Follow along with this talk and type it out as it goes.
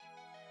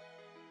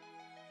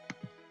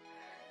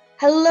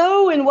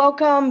Hello and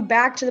welcome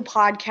back to the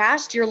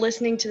podcast. You're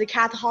listening to the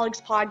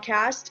Catholics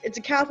Podcast. It's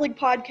a Catholic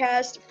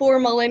podcast for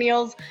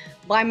millennials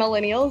by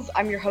millennials.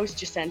 I'm your host,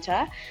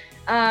 Jacinta.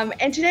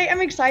 And today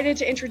I'm excited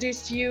to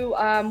introduce to you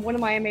one of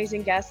my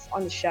amazing guests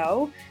on the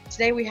show.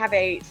 Today we have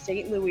a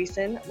St.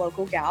 Louisan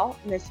local gal,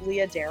 Miss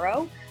Leah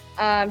Darrow.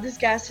 This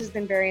guest has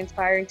been very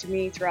inspiring to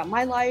me throughout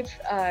my life.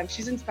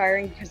 She's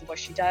inspiring because of what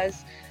she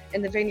does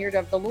in the vineyard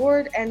of the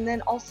Lord, and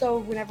then also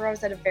whenever I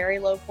was at a very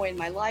low point in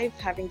my life,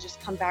 having just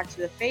come back to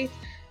the faith,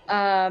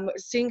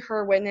 seeing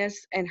her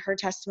witness and her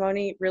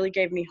testimony really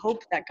gave me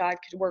hope that God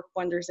could work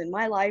wonders in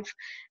my life,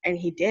 and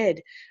he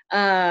did.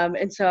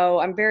 And so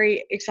I'm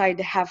very excited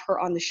to have her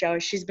on the show.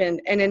 She's been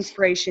an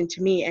inspiration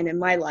to me and in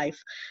my life.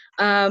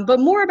 But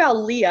more about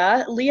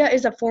Leah. Leah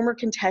is a former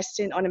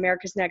contestant on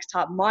America's Next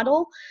Top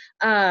Model,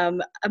 a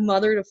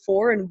mother to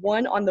 4 and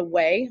 1 on the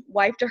way,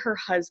 wife to her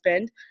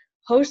husband,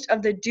 host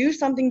of the Do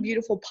Something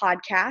Beautiful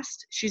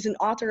podcast. She's an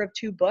author of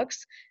 2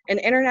 books, an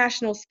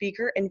international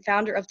speaker, and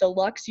founder of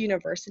Deluxe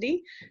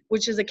University,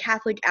 which is a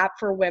Catholic app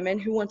for women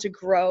who want to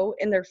grow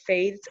in their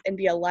faiths and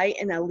be a light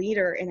and a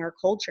leader in our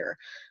culture.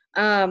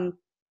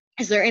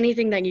 Is there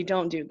anything that you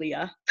don't do,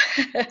 Leah?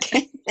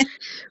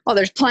 Well,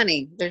 there's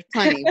plenty, but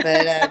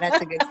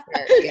that's a good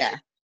start. Yeah.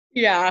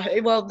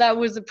 Yeah, well, that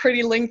was a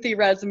pretty lengthy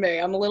resume.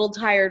 I'm a little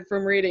tired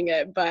from reading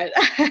it, but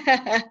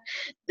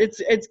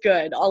it's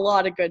good. A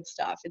lot of good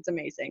stuff. It's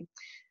amazing.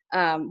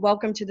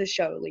 Welcome to the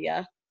show,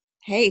 Leah.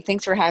 Hey,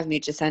 thanks for having me,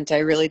 Jacinta. I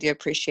really do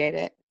appreciate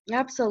it.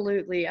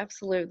 Absolutely,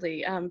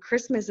 absolutely.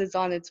 Christmas is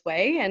on its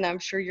way, and I'm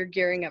sure you're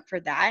gearing up for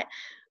that.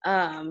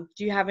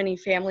 Do you have any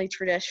family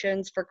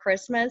traditions for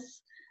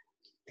Christmas?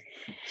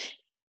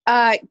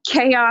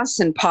 Chaos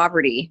and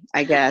poverty,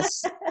 I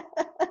guess.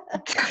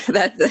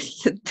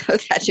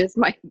 that just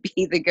might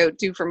be the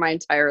go-to for my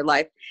entire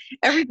life.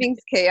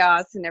 Everything's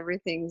chaos and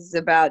everything's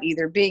about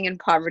either being in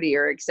poverty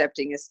or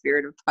accepting a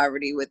spirit of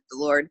poverty with the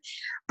Lord.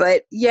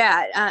 But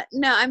yeah,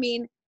 no, I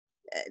mean,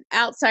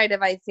 outside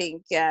of, I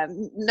think,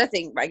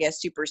 nothing, I guess,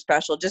 super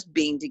special, just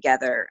being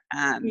together.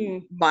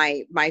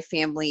 My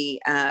family,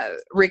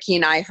 Ricky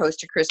and I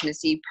host a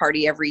Christmas Eve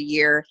party every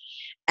year.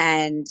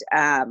 And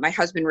my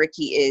husband,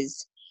 Ricky,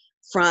 is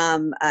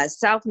from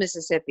South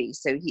Mississippi.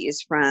 So he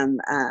is from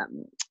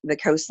the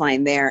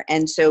coastline there.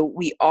 And so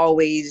we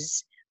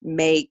always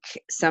make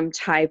some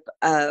type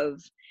of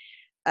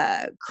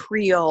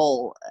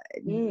Creole,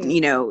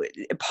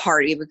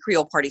 party, the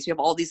Creole parties. We have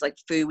all these like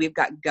food. We've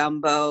got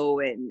gumbo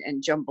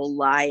and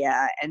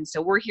jambalaya. And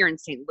so we're here in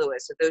St. Louis,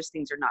 so those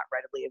things are not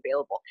readily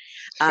available.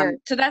 Sure.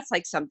 So that's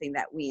like something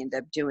that we end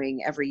up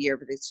doing every year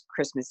for this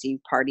Christmas Eve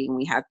party. And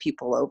we have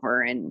people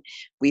over and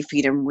we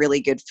feed them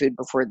really good food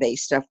before they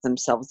stuff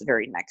themselves the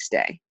very next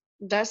day.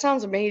 That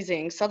sounds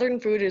amazing. Southern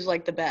food is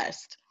like the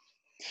best.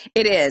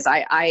 It is.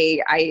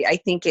 I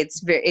think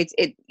it's very,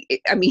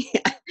 I mean,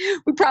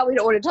 we probably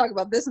don't want to talk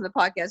about this in the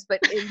podcast, but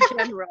in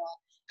general,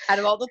 out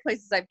of all the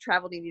places I've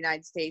traveled in the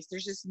United States,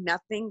 there's just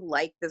nothing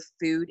like the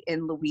food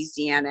in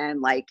Louisiana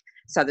and like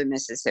Southern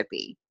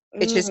Mississippi.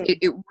 It's just,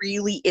 it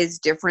really is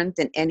different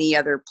than any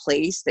other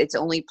place. It's the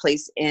only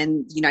place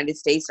in the United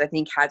States that I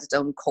think has its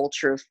own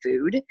culture of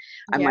food.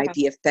 I might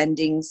be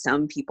offending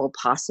some people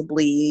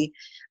possibly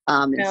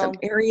in some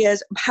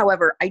areas.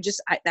 However,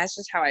 that's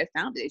just how I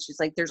found it. It's just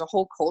like there's a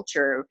whole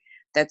culture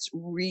that's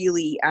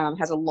really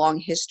has a long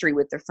history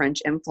with the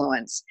French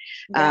influence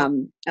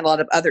and a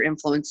lot of other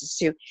influences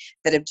too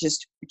that have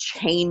just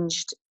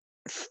changed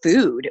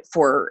food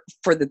for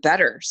the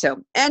better.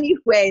 So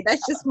anyway,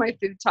 that's just my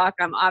food talk.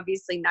 I'm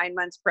obviously 9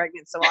 months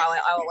pregnant, so all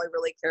I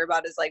really care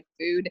about is like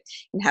food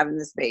and having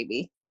this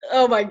baby.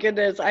 Oh my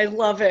goodness, I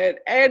love it.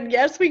 And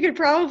yes, we could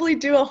probably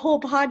do a whole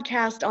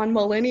podcast on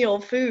millennial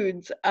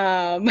foods.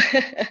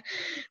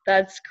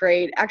 That's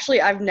great. Actually,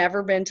 I've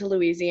never been to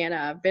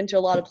Louisiana. I've been to a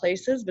lot of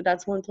places, but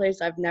that's one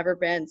place I've never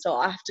been. So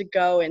I'll have to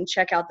go and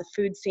check out the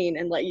food scene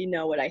and let you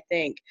know what I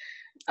think.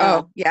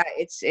 Oh yeah,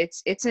 it's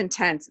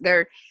intense.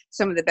 They're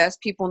some of the best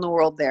people in the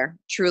world there.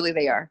 Truly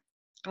they are.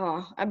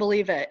 Oh, I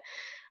believe it.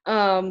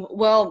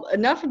 Well,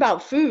 enough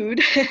about food,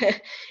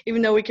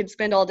 even though we could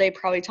spend all day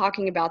probably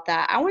talking about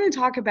that. I want to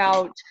talk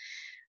about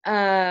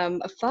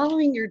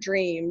following your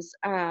dreams.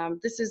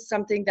 This is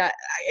something that,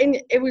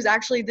 and it was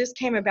actually, this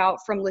came about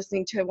from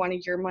listening to one of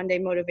your Monday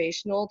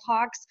motivational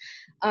talks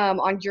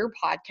on your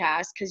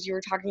podcast, because you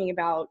were talking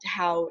about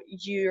how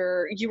you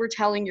were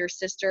telling your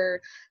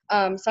sister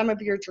some of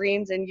your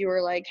dreams, and you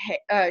were like,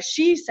 hey,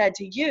 she said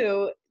to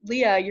you,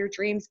 Leah, your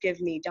dreams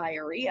give me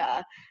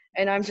diarrhea.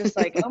 And I'm just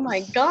like, oh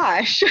my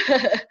gosh.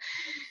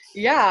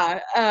 Yeah.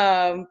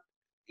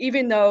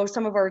 Even though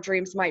some of our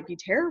dreams might be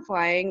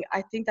terrifying,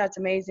 I think that's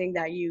amazing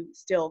that you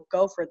still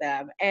go for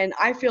them. And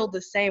I feel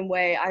the same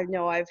way. I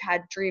know I've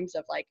had dreams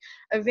of like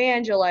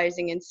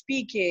evangelizing and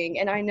speaking.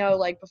 And I know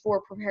like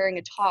before preparing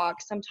a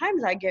talk,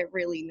 sometimes I get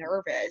really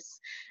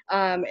nervous.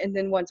 And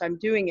then once I'm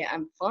doing it,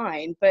 I'm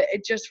fine. But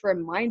it just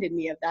reminded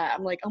me of that.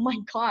 I'm like, oh my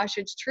gosh,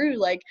 it's true.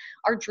 Like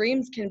our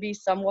dreams can be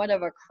somewhat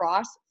of a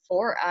cross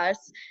for us,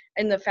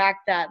 and the fact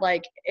that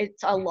like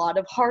it's a lot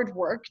of hard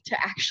work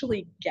to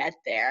actually get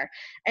there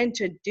and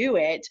to do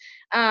it.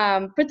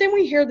 But then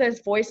we hear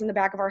this voice in the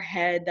back of our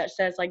head that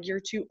says like, you're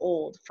too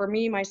old. For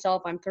me,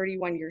 myself, I'm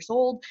 31 years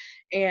old,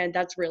 and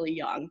that's really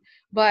young.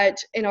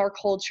 But in our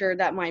culture,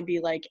 that might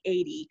be like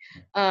 80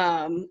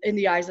 in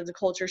the eyes of the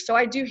culture. So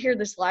I do hear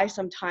this lie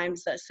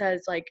sometimes that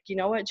says like, you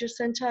know what,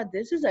 Jacinta,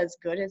 this is as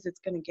good as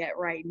it's going to get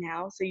right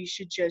now. So you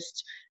should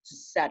just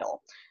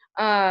settle.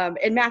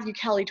 And Matthew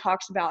Kelly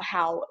talks about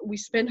how we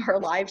spend our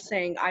lives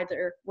saying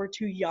either we're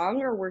too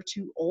young or we're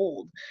too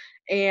old.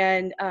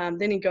 And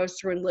then he goes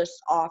through and lists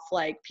off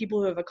like people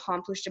who have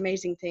accomplished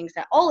amazing things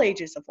at all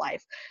ages of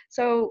life.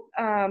 So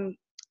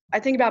I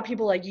think about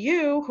people like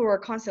you who are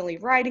constantly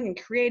writing and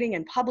creating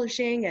and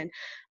publishing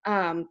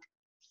and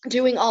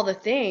doing all the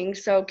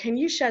things. So can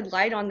you shed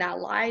light on that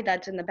lie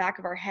that's in the back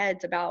of our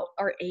heads about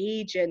our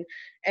age and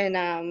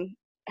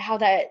how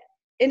that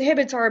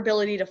inhibits our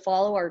ability to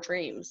follow our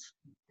dreams?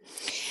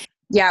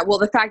 Yeah, well,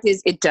 the fact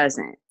is it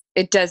doesn't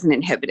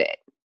inhibit it.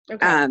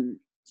 Okay.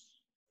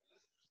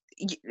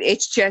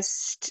 It's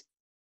just,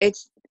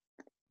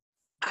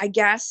 I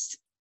guess,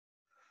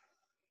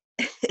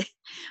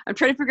 I'm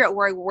trying to figure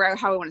out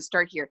how I want to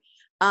start here.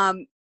 I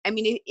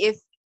mean,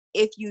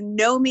 if you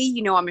know me,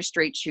 you know I'm a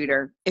straight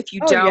shooter. If you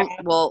don't, Yeah.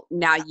 well,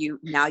 now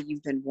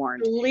you've been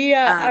warned.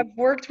 Leah, I've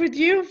worked with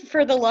you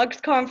for the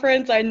Lux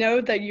conference. I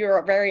know that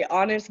you're very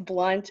honest,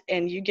 blunt,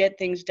 and you get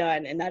things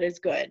done, and that is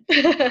good.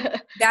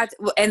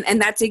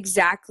 And that's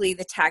exactly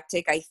the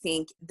tactic I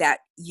think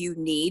that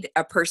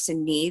a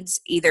person needs.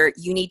 Either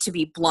you need to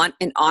be blunt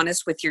and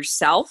honest with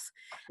yourself,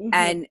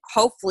 and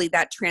hopefully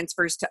that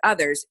transfers to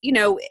others,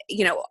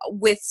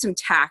 with some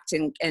tact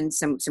and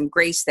some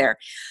grace there.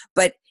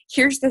 But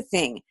here's the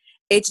thing.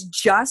 It's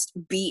just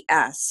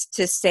BS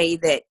to say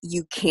that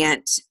you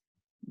can't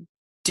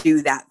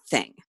do that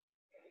thing.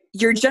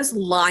 You're just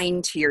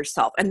lying to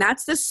yourself. And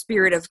that's the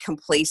spirit of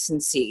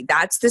complacency.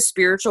 That's the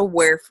spiritual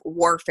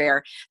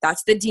warfare.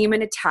 That's the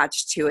demon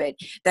attached to it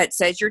that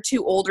says you're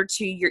too old or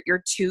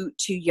you're too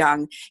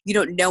young. You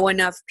don't know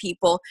enough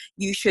people.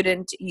 You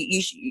shouldn't,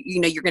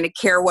 you're going to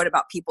care what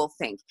about people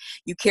think.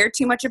 You care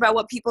too much about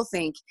what people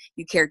think.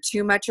 You care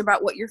too much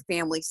about what your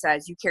family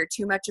says. You care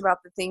too much about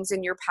the things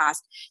in your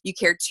past. You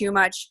care too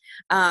much,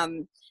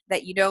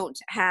 that you don't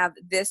have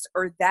this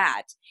or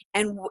that.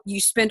 And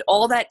you spend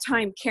all that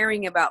time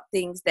caring about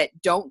things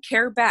that don't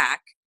care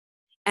back,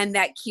 and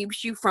that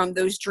keeps you from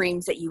those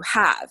dreams that you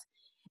have.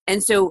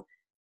 And so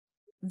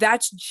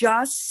that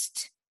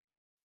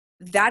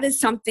is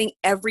something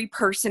every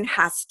person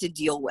has to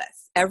deal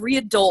with. Every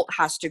adult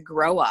has to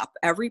grow up.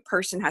 Every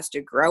person has to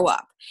grow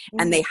up,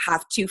 and they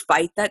have to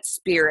fight that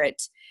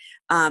spirit,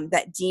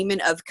 that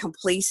demon of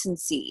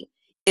complacency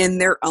in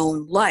their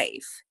own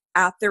life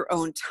at their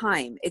own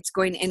time.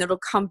 And it'll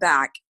come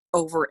back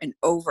over and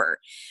over.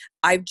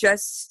 I've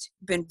just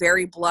been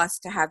very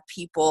blessed to have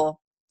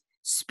people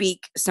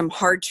speak some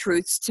hard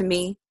truths to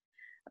me.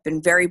 I've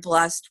been very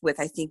blessed with,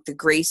 I think, the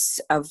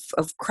grace of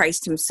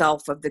Christ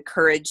himself, of the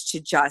courage to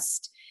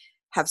just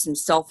have some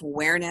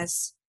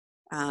self-awareness,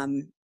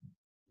 and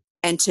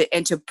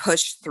to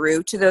push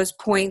through to those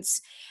points.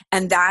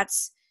 And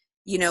that's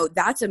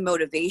a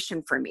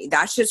motivation for me.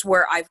 That's just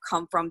where I've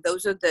come from.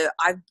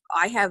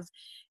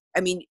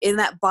 In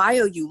that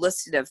bio you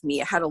listed of me,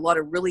 it had a lot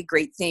of really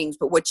great things,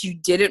 but what you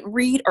didn't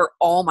read are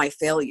all my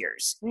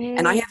failures.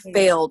 And I have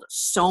failed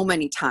so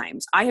many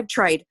times. I have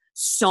tried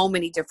so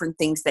many different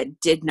things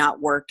that did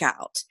not work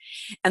out.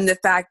 And the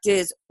fact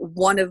is,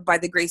 by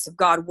the grace of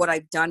God, what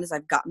I've done is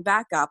I've gotten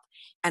back up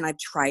and I've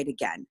tried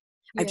again.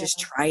 I just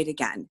tried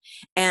again.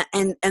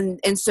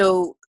 And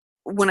so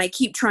when I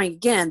keep trying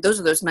again, those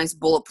are those nice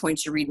bullet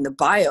points you read in the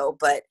bio.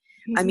 But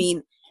I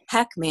mean,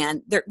 heck,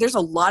 man, there's a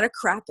lot of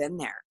crap in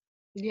there.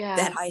 Yeah.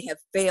 That I have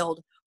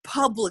failed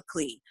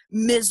publicly,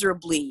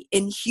 miserably,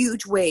 in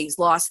huge ways,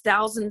 lost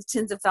thousands,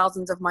 tens of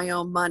thousands of my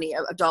own money,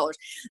 of dollars.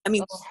 I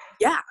mean,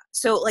 yeah.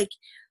 So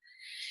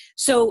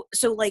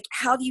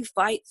how do you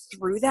fight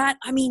through that?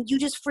 I mean, you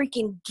just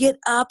freaking get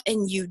up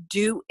and you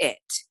do it.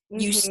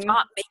 You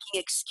stop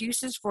making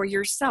excuses for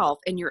yourself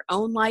in your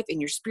own life,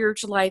 in your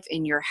spiritual life,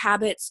 in your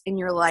habits, in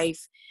your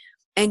life,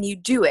 and you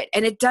do it.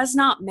 And it does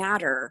not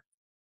matter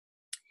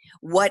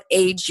what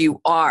age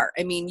you are.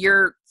 I mean,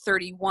 you're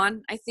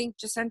 31, I think,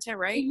 Jacinta,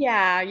 right?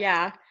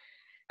 Yeah.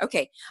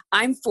 Okay.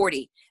 I'm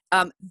 40.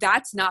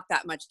 That's not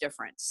that much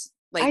difference.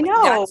 Like, I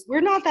know. We're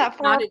not that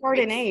far apart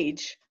in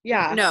age.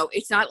 Yeah. No,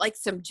 it's not like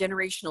some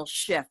generational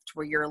shift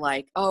where you're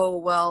like, oh,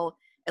 well,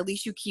 at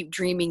least you keep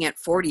dreaming at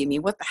 40. I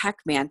mean, what the heck,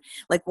 man?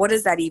 Like, what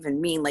does that even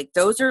mean? Like,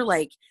 those are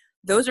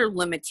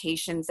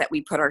limitations that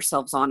we put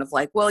ourselves on, of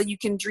like, well, you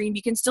can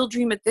still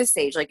dream at this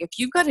age. Like, if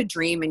you've got a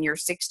dream and you're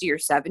 60 or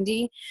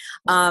 70,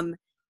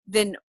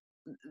 then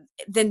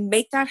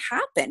make that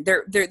happen.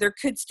 There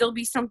could still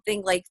be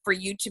something like for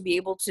you to be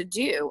able to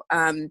do.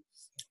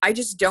 I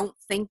just don't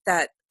think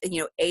that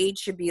age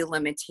should be a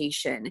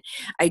limitation.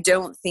 I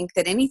don't think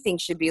that anything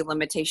should be a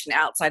limitation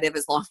outside of,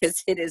 as long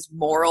as it is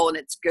moral and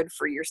it's good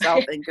for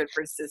yourself and good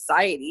for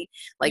society.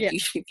 Like, Yeah.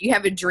 if you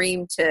have a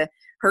dream to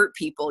hurt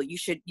people, you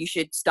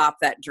should stop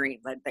that dream.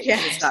 That you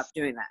should stop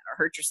doing that, or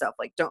hurt yourself.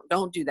 Like,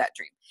 don't do that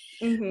dream.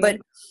 Mm-hmm.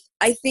 But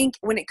I think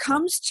when it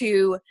comes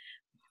to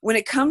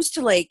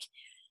like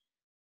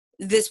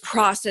this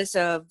process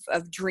of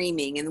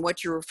dreaming, and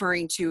what you're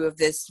referring to of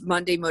this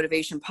Monday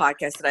Motivation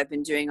podcast that I've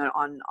been doing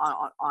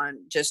on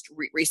just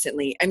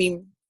recently, I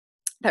mean,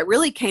 that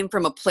really came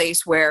from a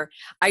place where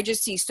I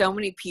just see so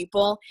many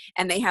people,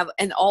 and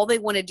all they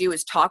want to do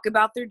is talk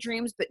about their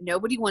dreams, but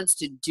nobody wants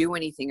to do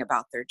anything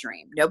about their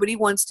dream. Nobody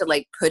wants to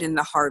like put in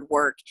the hard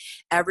work.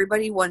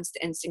 Everybody wants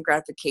the instant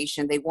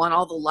gratification. They want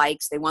all the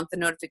likes. They want the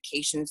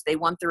notifications. They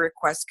want the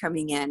requests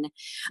coming in.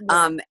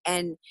 Yeah.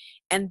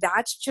 And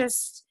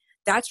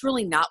that's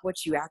really not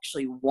what you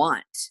actually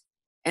want.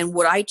 And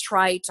what I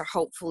try to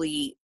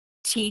hopefully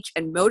teach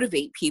and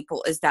motivate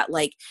people is that,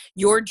 like,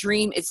 your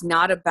dream is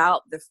not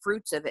about the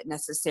fruits of it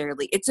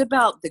necessarily. It's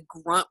about the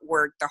grunt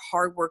work, the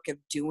hard work of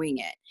doing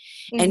it.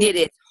 Mm-hmm. And it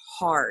is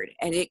hard,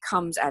 and it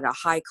comes at a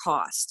high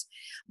cost.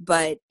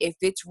 But if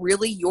it's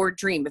really your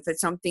dream, if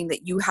it's something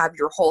that you have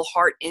your whole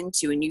heart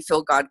into, and you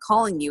feel God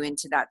calling you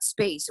into that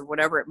space, or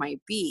whatever it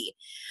might be,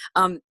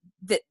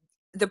 that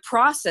the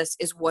process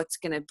is what's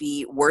going to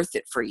be worth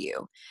it for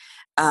you.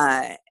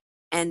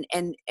 And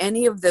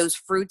any of those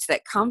fruits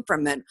that come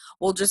from it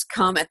will just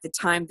come at the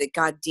time that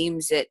God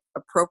deems it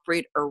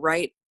appropriate or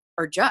right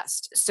or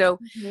just. So,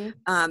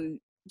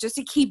 just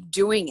to keep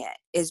doing it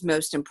is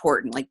most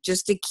important. Like,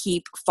 just to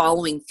keep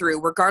following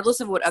through, regardless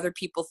of what other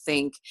people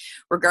think,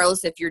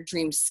 regardless if your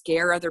dreams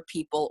scare other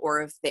people,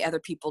 or if the other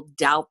people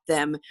doubt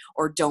them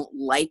or don't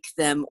like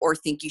them or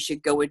think you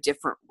should go a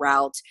different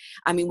route.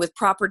 I mean, with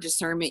proper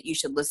discernment, you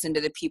should listen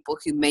to the people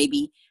who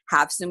maybe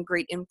have some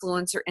great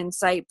influence or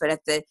insight, but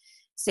at the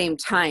same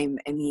time,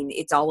 I mean,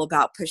 it's all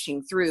about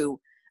pushing through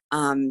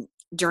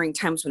during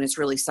times when it's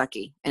really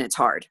sucky and it's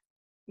hard.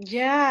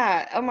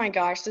 Yeah. Oh my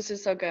gosh, this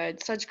is so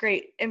good. Such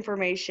great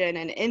information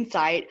and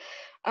insight.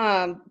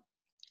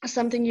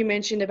 Something you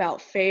mentioned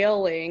about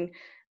failing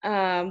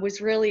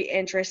was really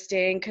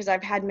interesting, because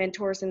I've had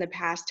mentors in the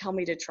past tell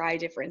me to try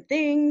different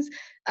things.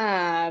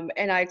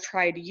 And I've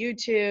tried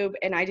YouTube,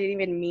 and I didn't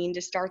even mean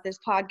to start this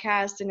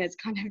podcast, and it's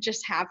kind of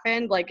just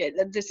happened. Like,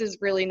 this is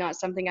really not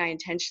something I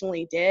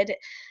intentionally did.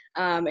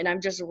 And I'm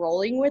just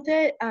rolling with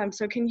it.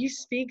 So can you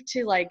speak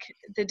to like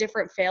the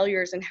different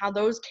failures and how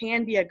those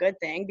can be a good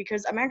thing?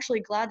 Because I'm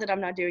actually glad that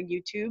I'm not doing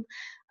YouTube.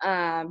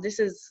 This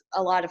is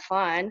a lot of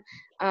fun,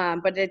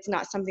 but it's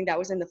not something that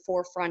was in the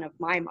forefront of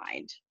my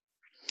mind.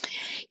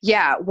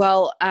 Yeah.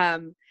 Well,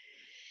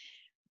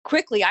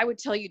 quickly, I would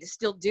tell you to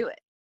still do it.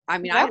 I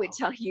mean, I would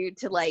tell you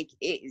to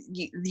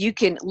you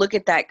can look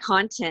at that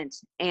content,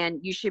 and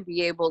you should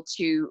be able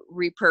to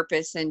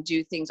repurpose and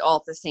do things all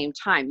at the same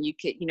time. You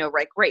could,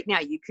 like right now,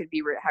 you could be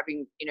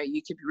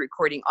you could be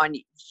recording on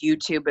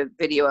YouTube a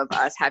video of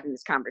us having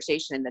this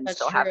conversation, and then That's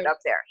still true. have it up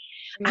there.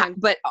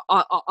 But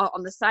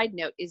on the side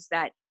note is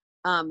that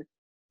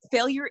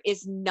failure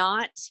is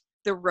not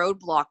the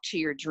roadblock to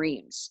your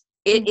dreams.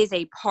 It is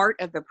a part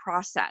of the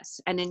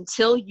process. And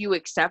until you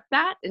accept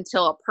that,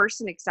 until a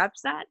person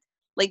accepts that,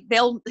 like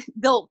they'll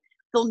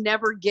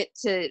never get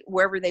to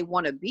wherever they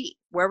want to be,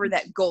 wherever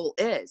that goal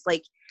is.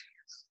 Like,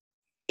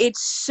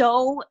 it's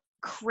so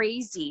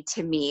crazy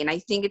to me. And I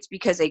think it's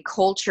because a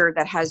culture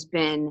that has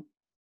been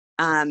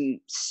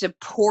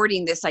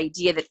supporting this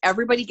idea that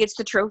everybody gets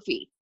the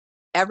trophy,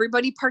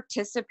 everybody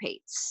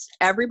participates,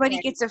 everybody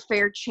gets a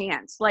fair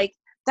chance. Like,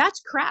 that's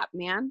crap,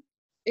 man.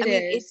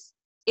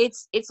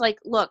 It's like,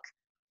 look,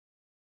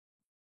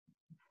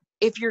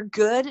 if you're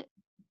good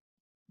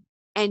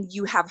and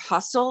you have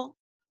hustle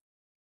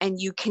and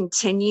you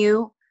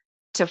continue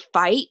to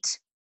fight,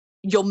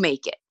 you'll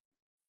make it.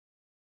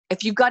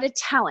 If you've got a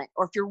talent,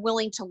 or if you're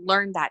willing to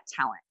learn that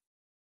talent,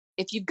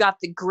 if you've got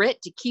the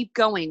grit to keep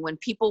going when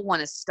people want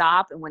to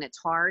stop and when it's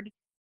hard,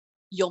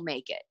 you'll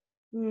make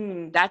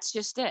it. That's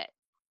just it.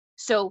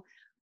 So,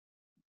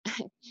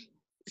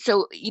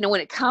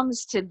 when it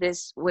comes to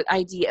this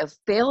idea of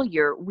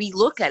failure, we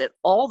look at it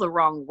all the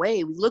wrong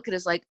way. We look at it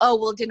as like, oh,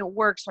 well, it didn't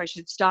work, so I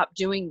should stop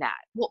doing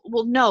that.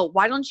 Well, no.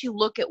 Why don't you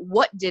look at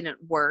what didn't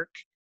work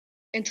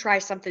and try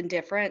something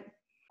different,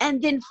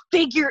 and then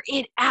figure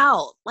it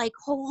out? Like,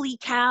 holy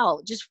cow,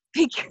 just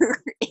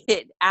figure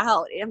it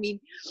out. I mean,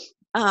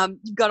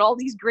 you've got all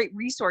these great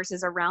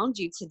resources around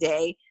you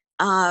today,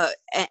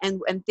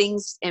 and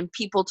things and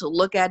people to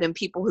look at, and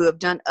people who have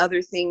done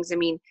other things. I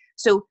mean,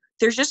 so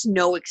there's just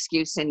no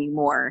excuse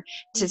anymore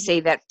to say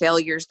that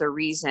failure's the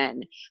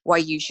reason why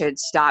you should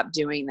stop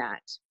doing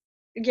that.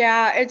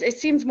 Yeah, it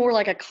seems more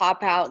like a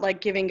cop-out,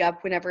 like giving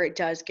up whenever it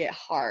does get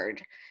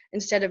hard,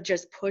 instead of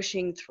just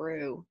pushing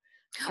through.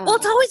 Well,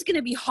 it's always going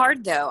to be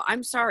hard, though.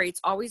 I'm sorry.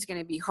 It's always going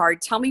to be hard.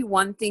 Tell me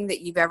one thing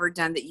that you've ever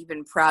done that you've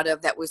been proud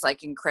of that was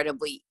like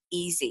incredibly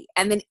easy.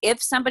 And then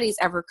if somebody's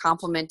ever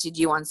complimented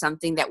you on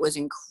something that was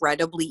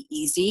incredibly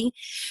easy,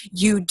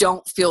 you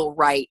don't feel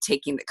right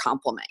taking the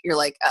compliment. You're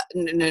like,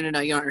 no, you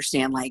don't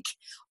understand. Like,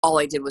 all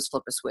I did was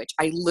flip a switch.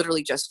 I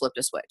literally just flipped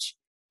a switch.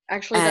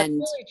 Actually, that's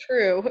really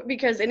true,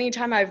 because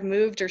anytime I've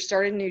moved or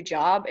started a new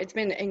job, it's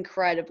been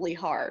incredibly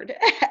hard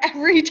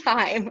every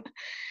time.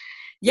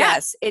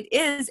 Yes, it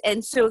is.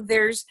 And so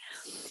there's,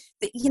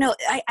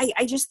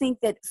 I just think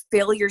that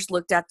failure's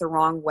looked at the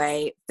wrong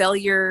way.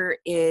 Failure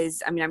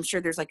is, I mean, I'm sure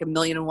there's like a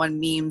million and one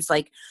memes,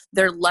 like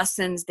they're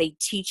lessons, they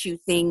teach you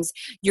things.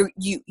 You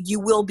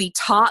will be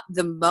taught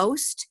the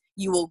most,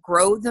 you will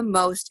grow the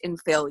most in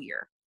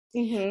failure.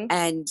 Mm-hmm.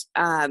 And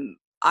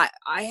I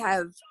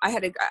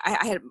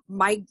had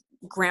my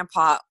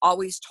grandpa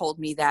always told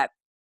me that,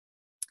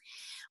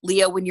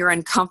 Leah, when you're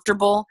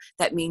uncomfortable,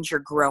 that means you're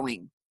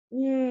growing.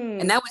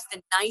 And that was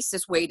the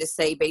nicest way to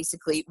say,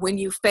 basically, when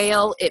you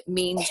fail, it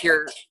means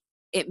you're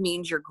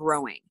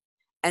growing.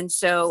 And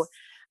so,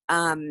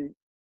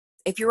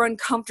 if you're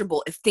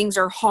uncomfortable, if things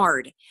are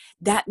hard,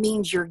 that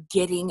means you're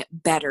getting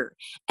better.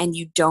 And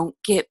you don't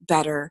get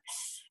better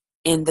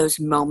in those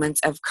moments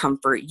of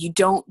comfort. You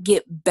don't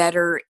get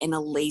better in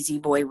a lazy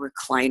boy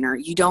recliner.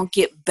 You don't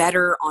get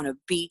better on a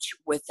beach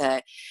with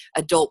a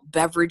adult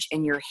beverage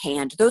in your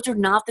hand. Those are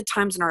not the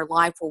times in our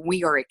life where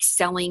we are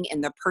excelling in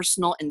the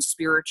personal and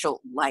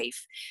spiritual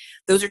life.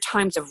 Those are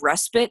times of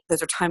respite.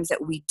 Those are times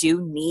that we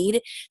do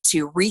need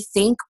to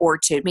rethink or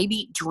to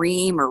maybe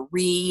dream or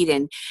read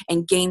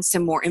and gain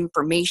some more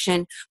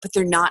information, but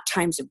they're not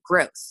times of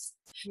growth.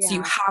 Yeah. So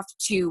you have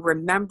to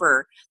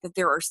remember that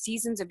there are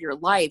seasons of your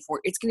life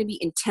where it's going to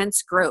be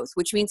intense growth,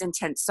 which means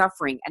intense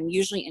suffering and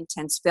usually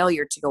intense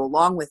failure to go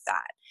along with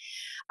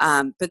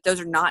that. But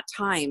those are not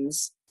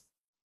times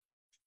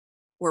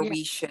where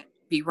we should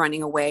be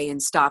running away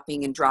and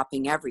stopping and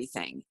dropping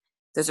everything.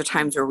 Those are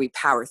times where we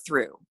power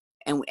through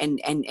and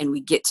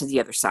we get to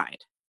the other side.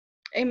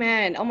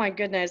 Amen. Oh my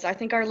goodness. I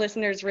think our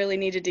listeners really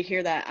needed to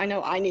hear that. I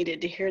know I needed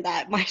to hear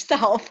that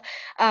myself,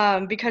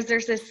 because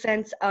there's this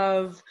sense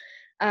of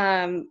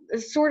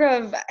sort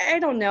of, I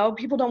don't know,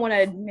 people don't want to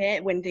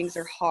admit when things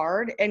are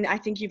hard. And I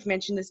think you've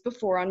mentioned this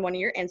before on one of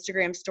your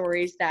Instagram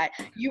stories, that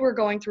you were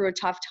going through a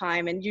tough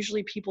time. And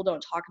usually people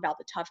don't talk about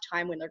the tough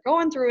time when they're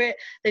going through it.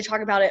 They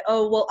talk about it,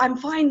 oh, well, I'm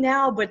fine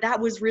now, but that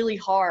was really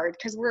hard,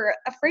 because we're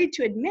afraid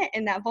to admit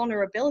in that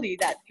vulnerability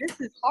that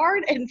this is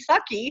hard and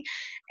sucky.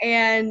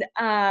 And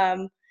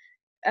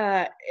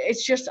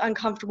it's just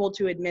uncomfortable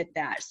to admit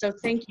that. So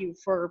thank you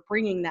for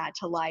bringing that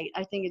to light.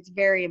 I think it's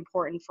very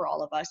important for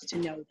all of us to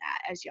know that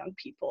as young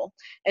people,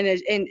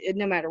 and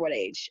no matter what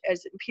age,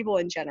 as people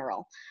in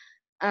general.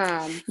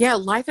 Yeah,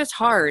 life is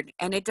hard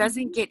and it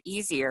doesn't get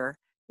easier.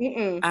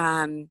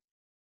 I'm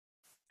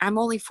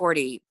only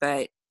 40,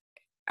 but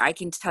I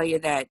can tell you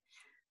that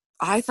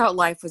I thought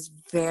life was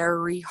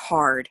very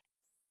hard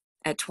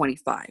at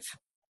 25.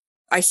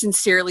 I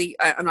sincerely,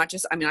 I'm not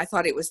just, I mean, I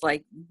thought it was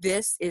like,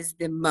 this is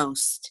the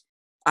most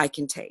I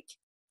can take.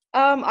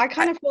 I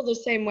kind of feel the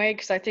same way,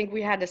 because I think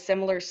we had a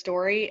similar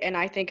story, and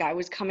I think I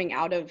was coming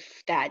out of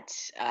that,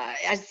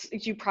 as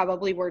you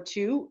probably were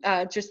too,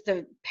 just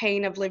the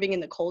pain of living in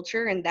the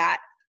culture, and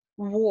that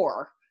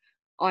wore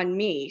on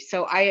me.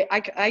 So I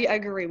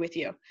agree with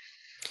you.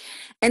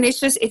 And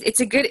it's just, it's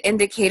a good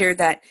indicator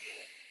that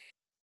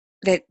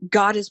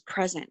God is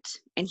present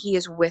and he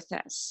is with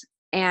us.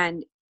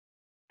 And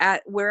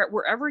at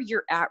wherever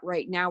you're at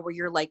right now, where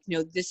you're like,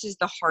 no, this is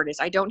the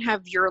hardest. I don't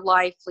have your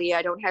life, Leah.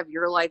 I don't have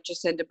your life,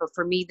 Jacinta, but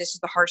for me, this is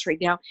the hardest right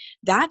now.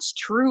 That's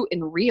true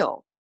and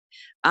real.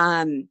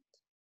 And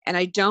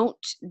I don't,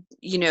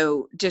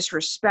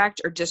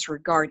 disrespect or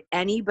disregard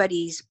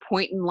anybody's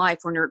point in life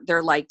when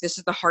they're like, this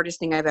is the hardest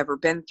thing I've ever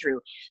been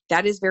through.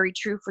 That is very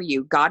true for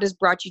you. God has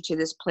brought you to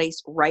this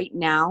place right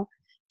now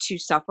to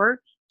suffer,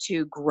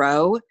 to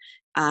grow,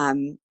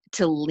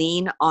 to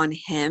lean on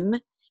him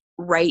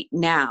right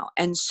now.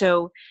 And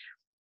so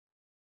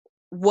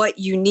what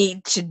you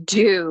need to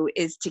do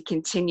is to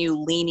continue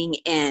leaning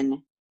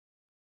in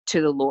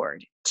to the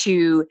Lord,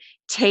 to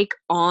take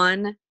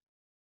on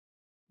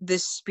the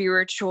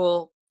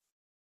spiritual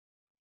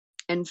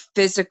and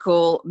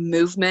physical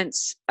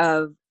movements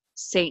of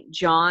St.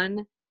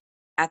 John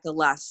at the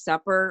Last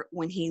Supper,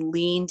 when he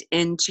leaned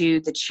into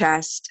the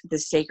chest, the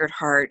Sacred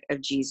Heart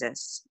of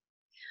Jesus.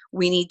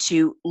 We need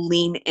to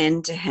lean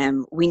into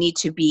him. We need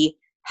to be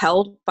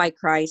held by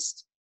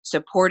Christ,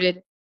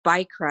 supported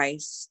by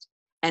Christ,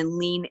 and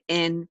lean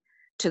in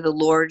to the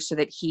Lord so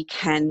that he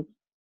can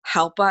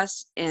help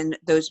us in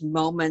those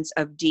moments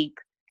of deep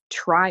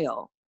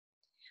trial.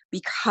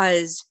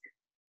 Because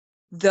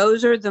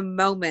those are the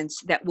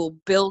moments that will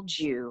build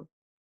you,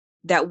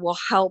 that will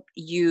help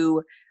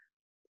you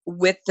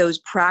with those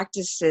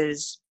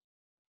practices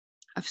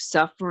of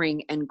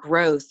suffering and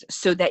growth,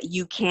 so that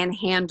you can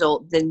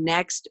handle the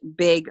next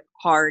big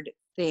hard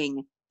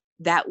thing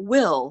that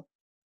will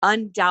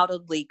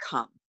undoubtedly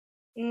come.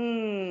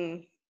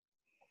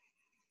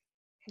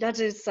 That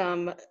is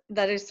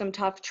some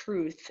tough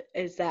truth,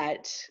 is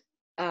that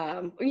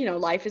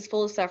life is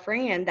full of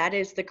suffering, and that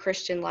is the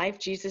Christian life.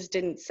 Jesus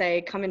didn't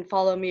say, come and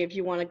follow me if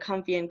you want a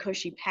comfy and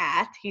cushy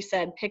path. He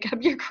said, pick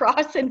up your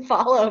cross and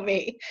follow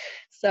me.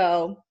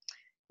 So,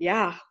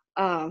 yeah,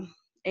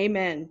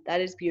 amen.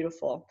 That is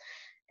beautiful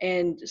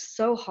and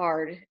so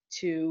hard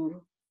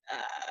to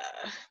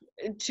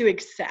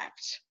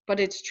accept, but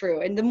it's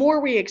true. And the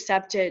more we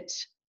accept it,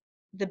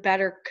 the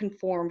better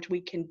conformed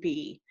we can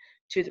be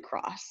to the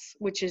cross,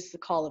 which is the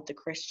call of the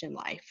Christian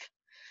life.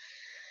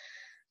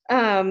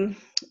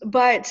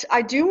 But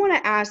I do want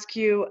to ask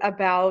you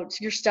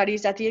about your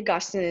studies at the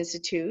Augustine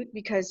Institute,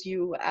 because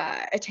you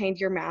attained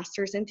your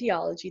master's in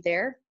theology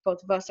there.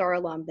 Both of us are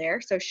alum there,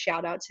 so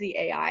shout out to the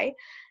AI.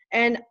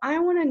 And I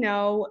want to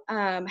know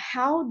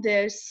how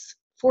this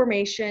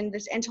formation,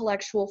 this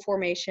intellectual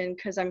formation,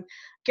 because I'm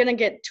going to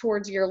get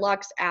towards your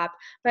Lux app,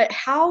 but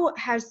how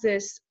has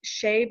this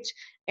shaped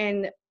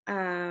and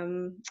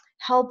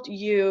helped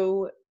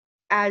you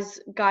as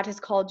God has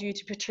called you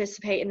to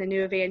participate in the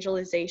new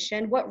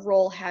evangelization? What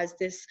role has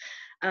this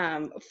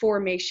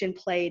formation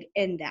played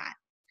in that?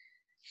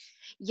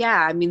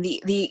 Yeah, I mean,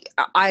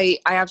 I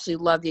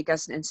absolutely love the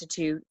Augustine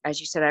Institute. As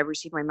you said, I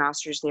received my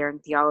master's there in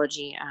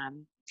theology,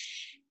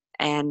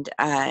 and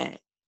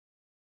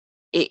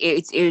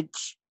it's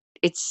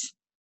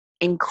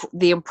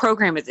the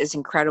program is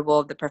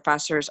incredible. The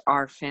professors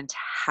are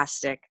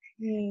fantastic.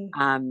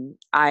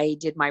 I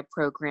did my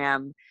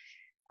program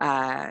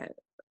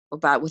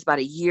with about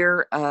a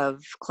year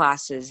of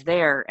classes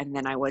there, and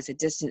then I was a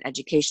distant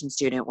education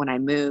student when I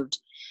moved.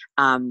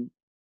 And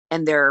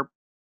their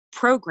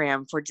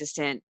program for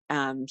distant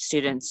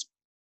students,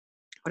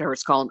 whatever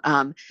it's called,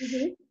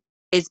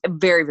 is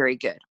very, very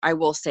good. I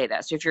will say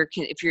that. So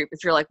if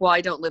you're like, well,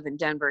 I don't live in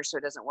Denver, so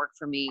it doesn't work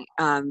for me,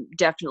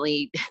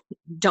 definitely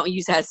don't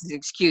use that as an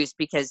excuse,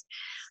 because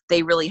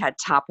they really had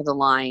top of the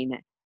line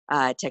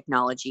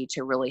technology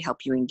to really help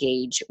you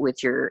engage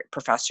with your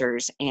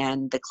professors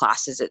and the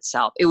classes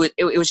itself. It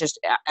was just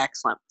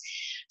excellent.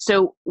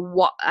 So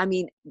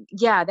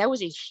yeah, that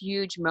was a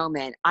huge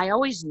moment. I've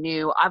always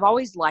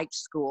liked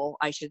school.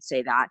 I should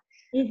say that.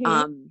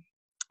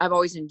 I've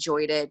always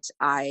enjoyed it.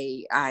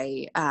 I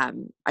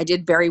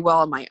did very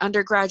well in my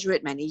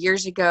undergraduate many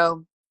years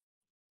ago,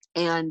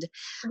 and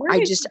where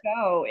did you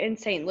go in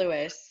St.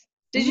 Louis?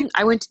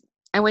 I went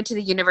to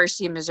the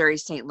University of Missouri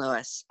St.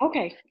 Louis.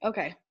 Okay.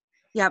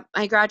 Yeah,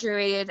 I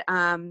graduated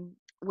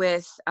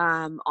with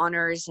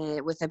honors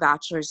with a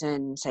bachelor's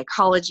in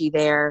psychology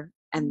there,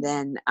 and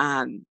then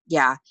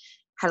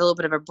had a little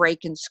bit of a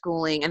break in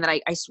schooling, and then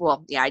I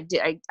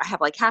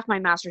have like half my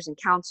master's in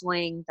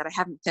counseling that I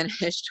haven't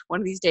finished. One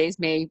of these days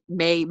may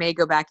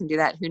go back and do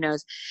that, who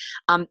knows.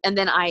 And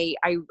then I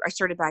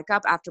started back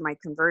up after my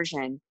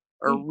conversion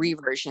or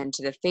reversion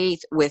to the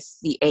faith with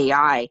the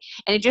AI,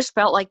 and it just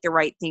felt like the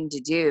right thing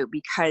to do,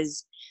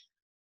 because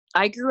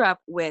I grew up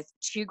with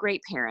two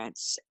great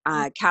parents,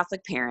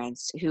 Catholic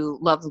parents who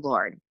love the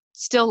Lord,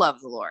 still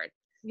love the Lord.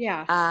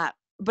 Yeah.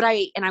 But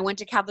I went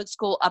to Catholic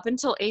school up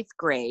until 8th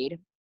grade.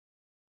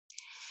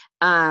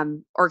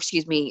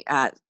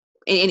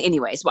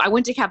 Anyways, I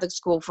went to Catholic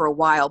school for a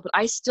while, but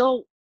I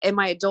still, in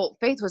my adult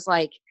faith, was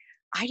like,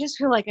 I just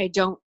feel like I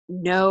don't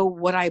know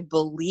what I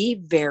believe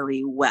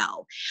very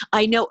well.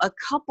 I know a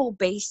couple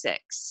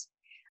basics,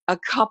 but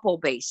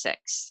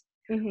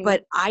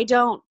I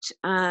don't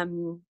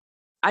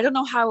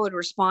know how I would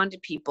respond to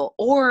people,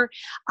 or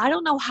I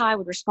don't know how I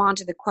would respond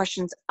to the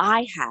questions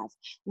I have,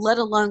 let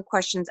alone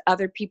questions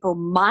other people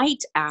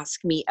might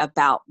ask me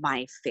about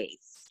my faith.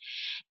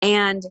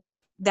 And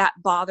that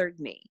bothered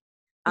me.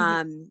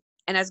 And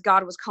as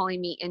God was calling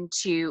me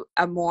into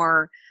a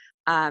more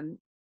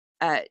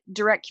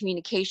direct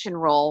communication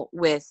role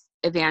with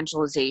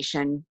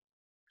evangelization,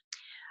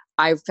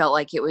 I felt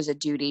like it was a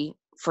duty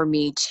for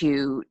me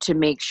to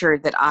make sure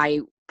that I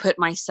put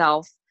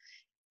myself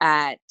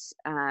at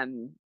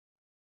the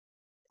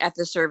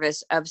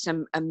service of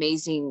some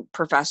amazing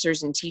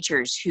professors and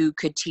teachers who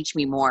could teach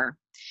me more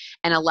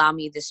and allow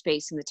me the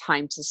space and the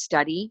time to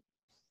study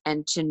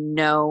and to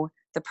know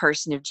the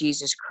person of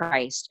Jesus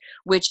Christ,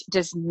 which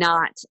does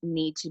not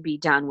need to be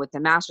done with the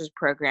master's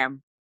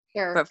program.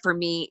 Sure. But for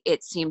me,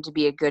 it seemed to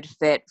be a good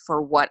fit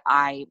for what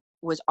I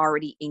was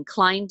already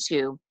inclined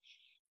to,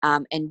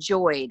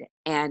 enjoyed,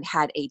 and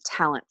had a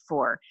talent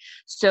for.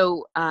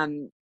 So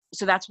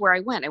that's where I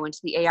went. I went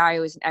to the AI. It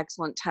was an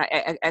excellent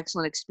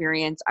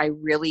experience. I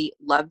really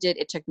loved it.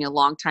 It took me a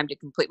long time to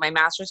complete my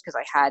master's because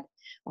I had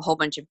a whole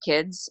bunch of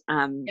kids.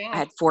 I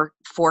had four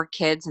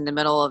kids in the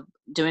middle of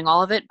doing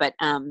all of it, but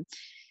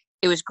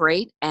it was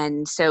great.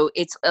 And so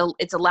it's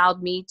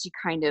allowed me to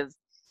kind of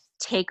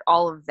take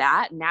all of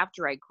that. And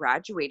after I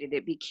graduated,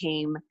 it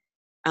became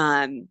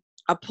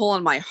a pull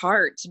on my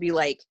heart to be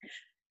like,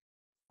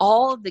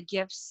 all of the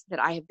gifts that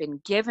I have been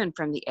given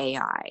from the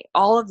AI,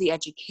 all of the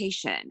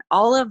education,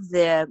 all of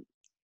the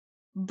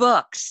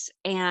books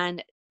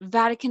and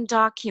Vatican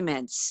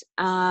documents,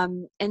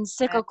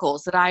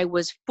 encyclicals that I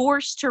was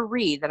forced to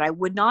read that I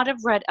would not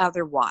have read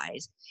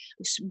otherwise,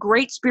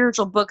 great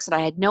spiritual books that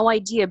I had no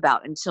idea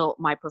about until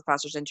my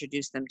professors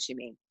introduced them to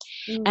me.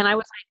 And I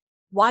was like,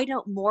 why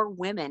don't more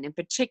women in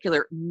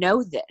particular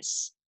know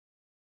this?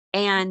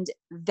 And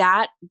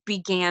that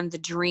began the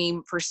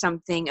dream for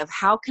something of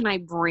how can I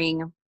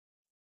bring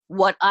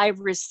what I've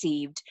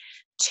received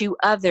to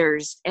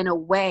others in a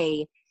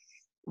way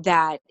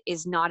that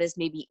is not as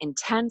maybe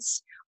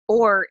intense,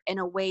 or in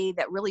a way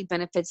that really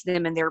benefits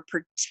them in their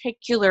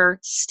particular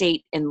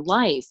state in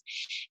life.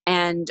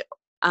 And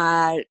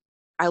I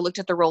looked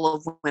at the role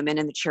of women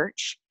in the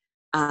church,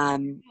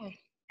 and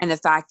the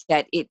fact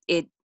that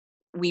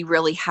we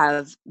really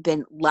have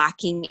been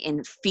lacking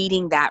in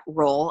feeding that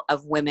role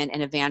of women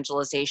in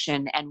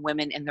evangelization and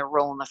women in their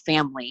role in the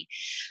family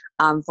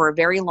for a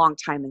very long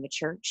time in the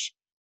church.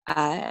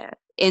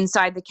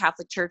 Inside the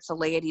Catholic Church, the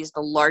laity is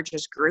the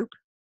largest group.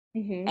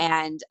 Mm-hmm.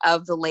 And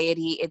of the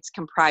laity, it's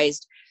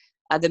comprised,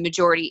 the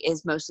majority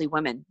is mostly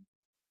women.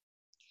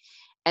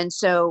 And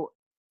so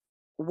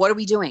what are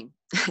we doing?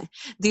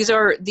 These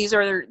are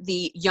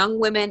the young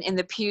women in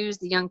the pews,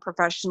 the young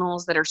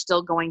professionals that are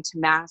still going to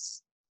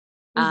mass.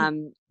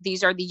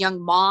 These are the young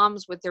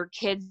moms with their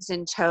kids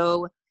in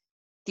tow.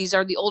 These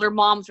are the older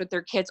moms with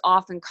their kids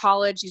off in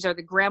college. These are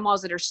the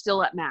grandmas that are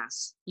still at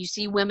mass. You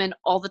see women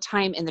all the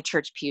time in the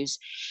church pews.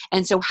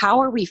 And so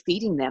how are we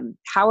feeding them?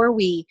 How are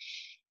we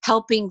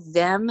helping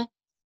them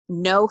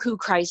know who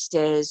Christ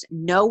is,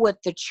 know what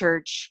the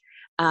church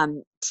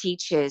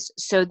teaches,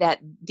 so that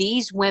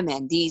these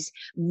women, these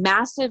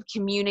massive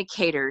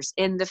communicators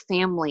in the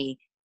family,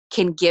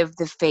 can give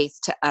the faith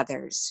to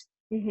others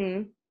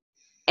in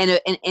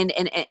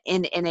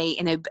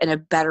a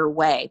better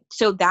way.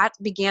 So that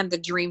began the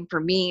dream for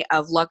me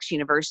of Lux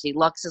University.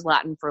 Lux is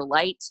Latin for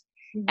light.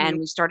 And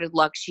we started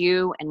Lux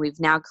U, and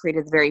we've now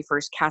created the very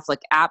first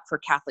Catholic app for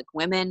Catholic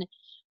women.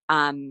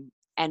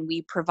 And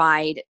we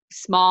provide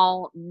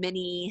small,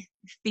 mini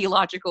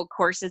theological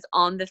courses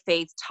on the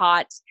faith,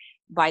 taught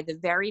by the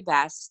very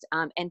best,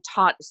 and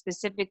taught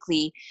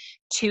specifically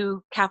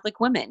to Catholic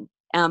women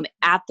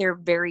at their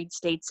varied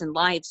states in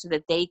life, so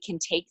that they can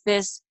take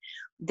this,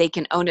 they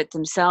can own it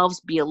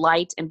themselves, be a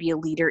light and be a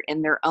leader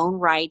in their own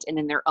right and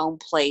in their own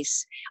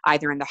place,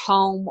 either in the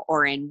home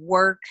or in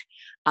work,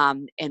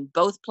 in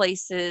both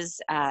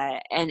places,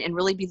 and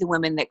really be the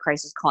women that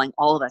Christ is calling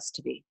all of us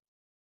to be.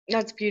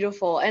 That's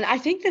beautiful. And I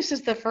think this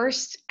is the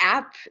first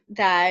app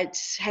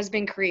that has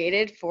been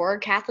created for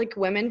Catholic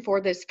women for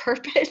this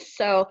purpose.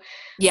 So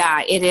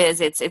yeah, it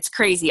is. It's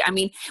crazy. I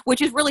mean,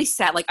 which is really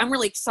sad. Like, I'm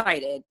really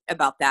excited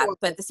about that.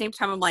 But at the same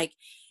time, I'm like,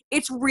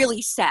 it's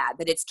really sad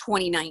that it's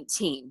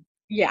 2019.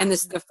 Yeah. And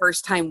this is the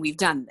first time we've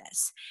done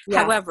this. Yeah.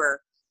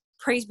 However,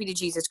 praise be to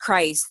Jesus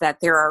Christ that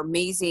there are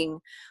amazing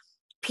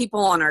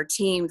people on our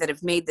team that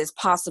have made this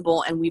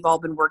possible, and we've all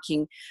been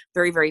working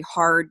very, very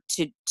hard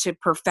to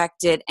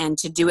perfect it and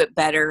to do it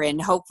better,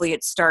 and hopefully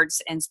it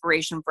starts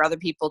inspiration for other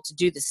people to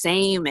do the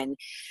same. And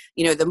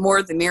the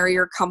more the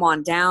merrier. Come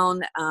on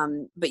down.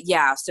 But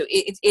yeah, so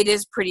it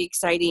is pretty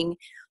exciting.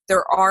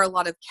 There are a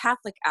lot of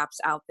Catholic apps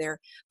out there,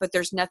 but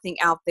there's nothing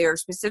out there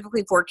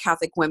specifically for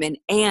Catholic women,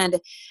 and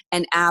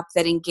an app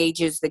that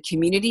engages the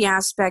community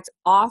aspect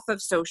off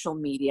of social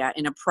media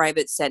in a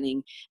private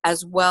setting,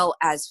 as well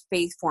as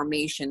faith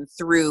formation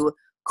through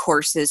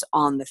courses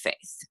on the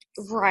faith.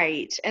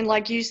 Right. And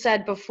like you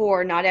said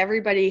before, not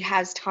everybody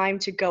has time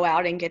to go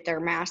out and get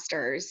their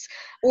master's,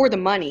 or the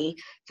money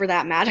for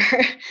that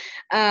matter.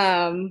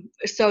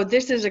 So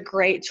this is a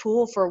great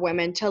tool for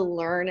women to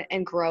learn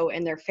and grow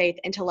in their faith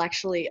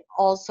intellectually,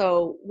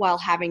 also while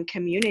having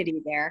community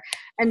there.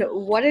 And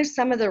what is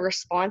some of the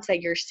response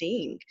that you're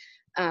seeing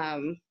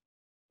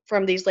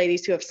from these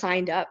ladies who have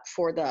signed up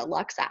for the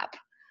Lux app?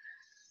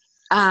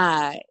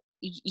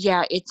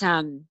 Yeah, it's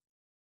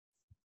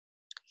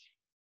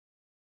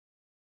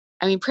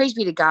I mean, praise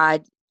be to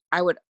God.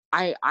 I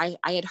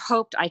had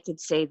hoped I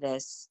could say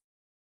this,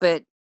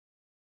 but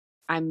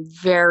I'm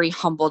very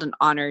humbled and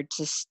honored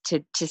to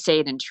say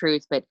it in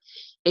truth. But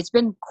it's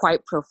been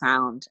quite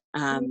profound.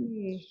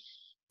 It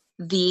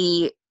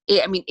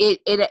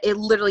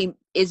literally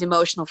is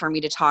emotional for me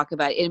to talk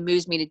about. It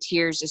moves me to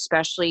tears,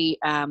 especially.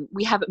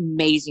 We have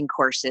amazing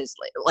courses,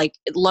 like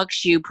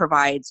Lux U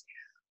provides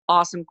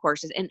awesome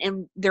courses,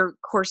 and they're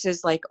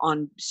courses like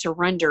on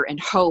surrender and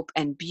hope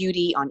and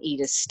beauty, on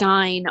Edith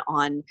Stein,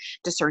 on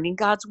discerning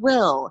God's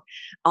will,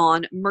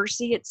 on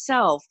mercy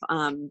itself,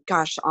 on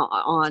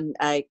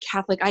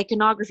Catholic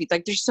iconography.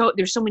 Like there's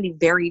so many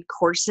varied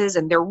courses,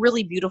 and they're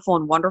really beautiful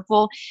and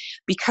wonderful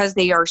because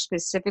they are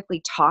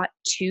specifically taught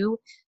to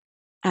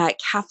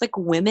Catholic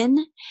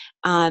women.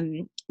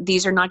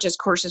 These are not just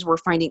courses we're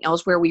finding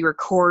elsewhere. We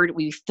record,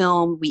 we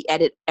film, we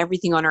edit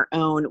everything on our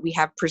own. We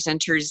have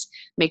presenters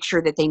make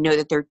sure that they know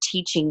that they're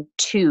teaching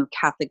to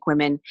Catholic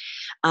women,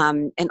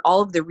 and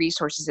all of the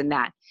resources in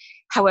that.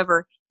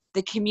 However,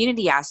 the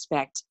community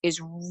aspect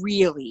is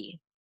really,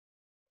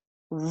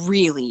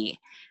 really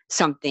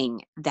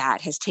something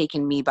that has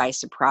taken me by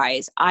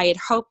surprise. I had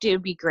hoped it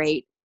would be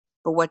great,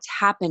 but what's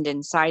happened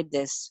inside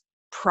this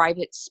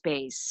private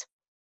space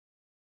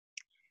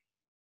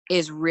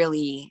is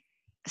really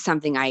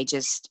something I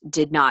just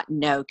did not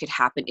know could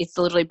happen. It's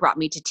literally brought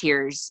me to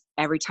tears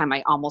every time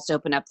I almost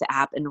open up the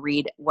app and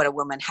read what a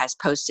woman has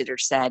posted or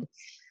said.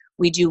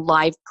 We do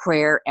live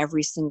prayer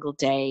every single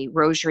day,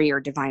 rosary or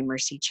divine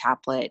mercy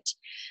chaplet.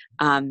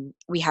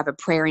 We have a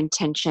prayer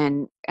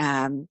intention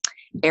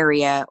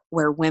area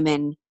where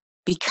women,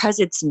 because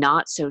it's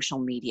not social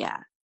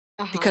media,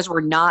 because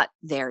we're not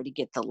there to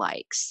get the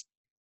likes,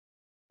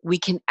 we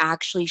can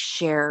actually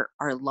share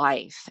our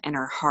life and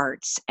our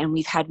hearts. And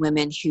we've had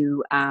women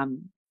who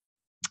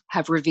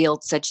have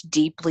revealed such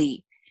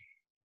deeply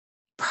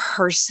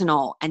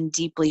personal and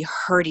deeply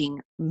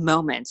hurting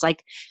moments,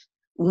 like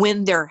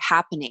when they're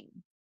happening.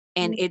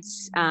 And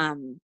it's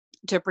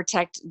to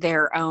protect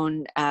their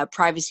own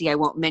privacy. I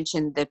won't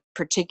mention the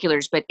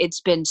particulars, but it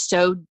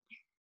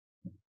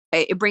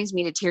brings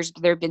me to tears.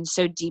 They've been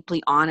so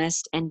deeply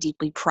honest and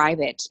deeply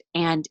private.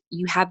 And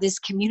you have this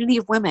community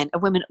of women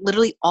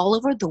literally all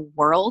over the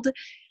world.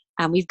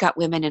 We've got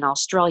women in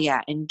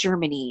Australia and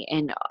Germany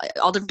and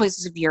all different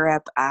places of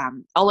Europe,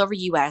 all over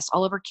US,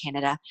 all over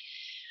Canada,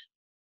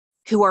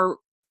 who are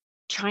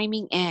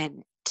chiming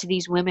in to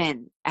these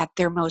women at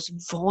their most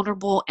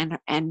vulnerable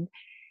and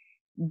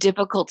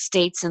difficult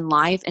states in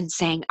life and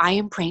saying, I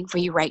am praying for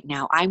you right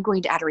now. I'm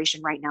going to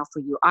adoration right now for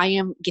you. I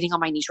am getting on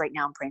my knees right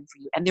now and praying for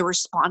you. And they're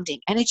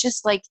responding. And it's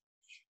just like,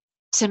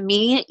 to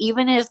me,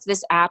 even if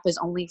this app is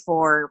only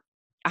for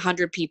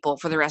 100 people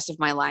for the rest of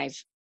my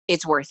life,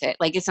 it's worth it.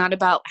 Like, it's not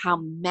about how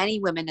many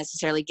women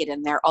necessarily get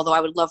in there, although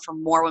I would love for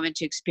more women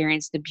to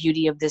experience the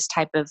beauty of this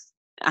type of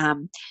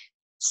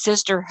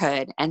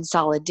sisterhood and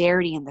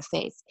solidarity in the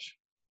faith.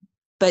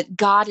 But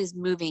God is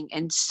moving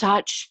in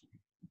such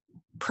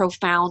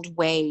profound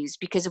ways,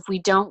 because if we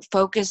don't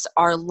focus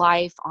our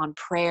life on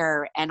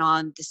prayer and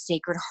on the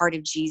Sacred Heart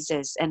of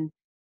Jesus and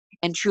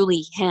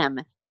truly Him,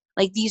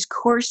 like, these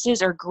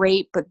courses are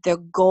great, but the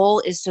goal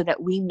is so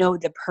that we know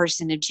the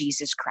person of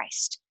Jesus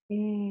Christ.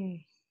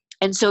 And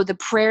so the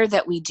prayer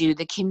that we do,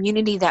 the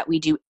community that we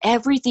do,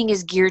 everything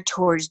is geared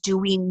towards, do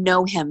we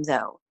know Him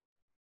though?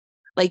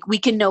 Like, we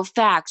can know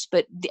facts,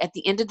 but at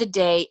the end of the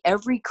day,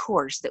 every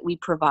course that we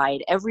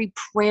provide, every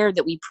prayer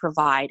that we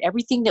provide,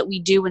 everything that we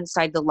do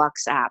inside the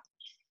Lux app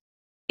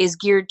is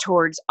geared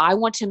towards, I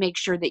want to make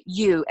sure that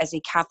you, as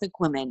a Catholic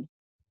woman,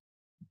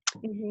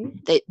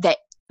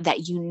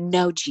 that you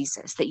know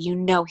Jesus, that you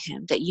know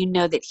Him, that you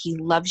know that He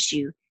loves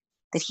you,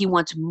 that He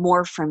wants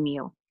more from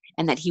you,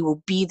 and that He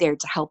will be there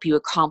to help you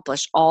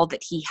accomplish all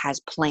that He has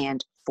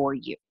planned for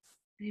you.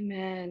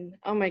 Amen.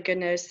 Oh my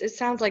goodness. It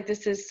sounds like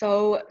this is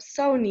so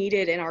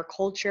needed in our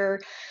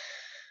culture.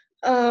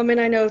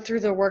 And I know through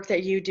the work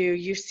that you do,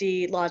 you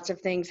see lots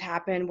of things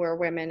happen where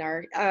women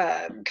are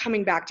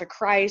coming back to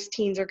Christ,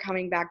 teens are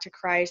coming back to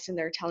Christ, and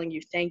they're telling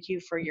you, thank you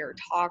for your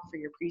talk, for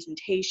your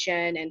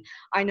presentation. And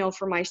I know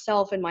for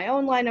myself in my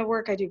own line of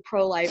work, I do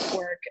pro-life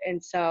work.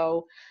 And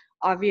so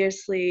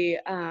obviously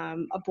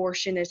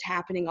abortion is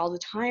happening all the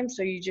time.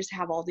 So you just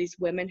have all these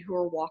women who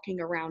are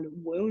walking around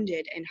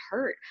wounded and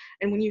hurt.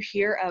 And when you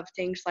hear of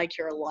things like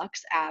your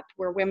Lux app,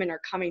 where women are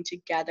coming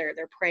together,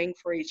 they're praying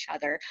for each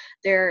other,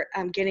 they're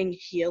getting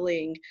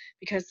healing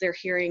because they're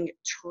hearing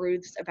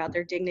truths about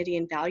their dignity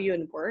and value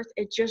and worth,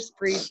 it just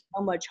breeds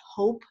so much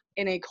hope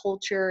in a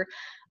culture,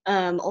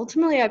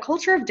 ultimately a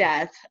culture of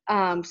death,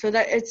 so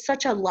that it's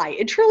such a light.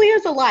 It truly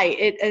is a light.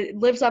 It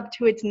lives up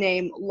to its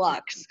name,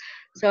 Lux.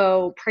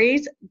 So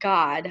praise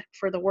God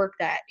for the work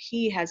that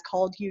He has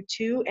called you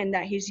to, and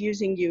that He's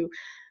using you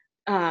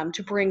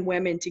to bring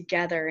women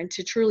together and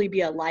to truly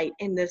be a light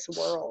in this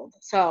world.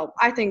 So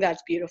I think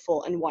that's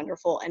beautiful and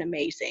wonderful and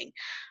amazing.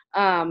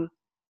 And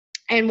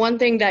one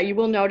thing that you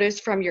will notice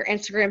from your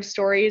Instagram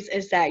stories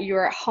is that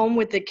you're at home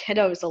with the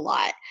kiddos a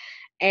lot.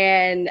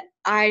 And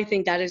I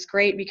think that is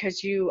great,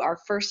 because you are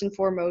first and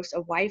foremost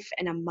a wife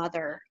and a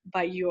mother,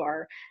 but you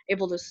are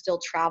able to still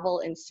travel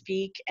and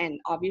speak and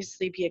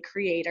obviously be a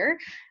creator.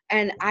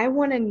 And I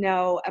want to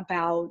know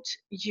about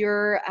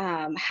your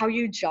how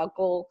you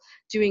juggle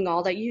doing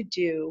all that you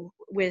do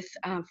with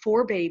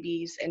 4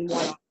 babies in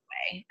one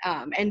way,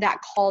 and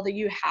that call that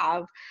you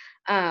have.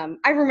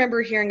 I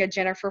remember hearing a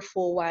Jennifer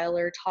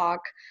Fulwiler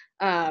talk.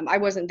 I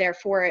wasn't there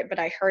for it, but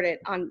I heard it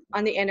on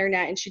the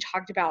internet, and she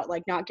talked about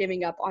like not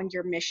giving up on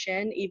your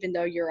mission, even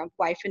though you're a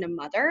wife and a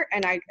mother.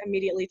 And I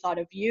immediately thought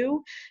of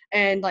you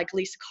and like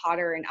Lisa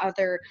Cotter and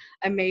other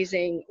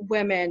amazing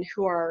women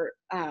who are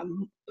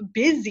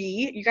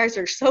busy. You guys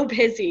are so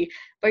busy,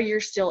 but you're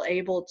still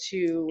able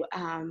to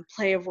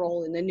play a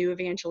role in the new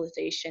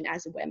evangelization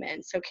as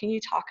women. So can you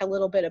talk a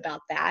little bit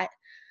about that?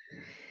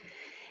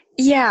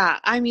 Yeah,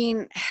 I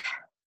mean,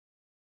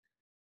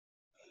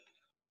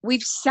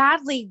 we've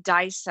sadly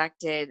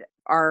dissected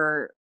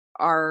our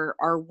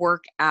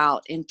work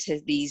out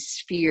into these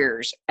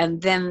spheres, and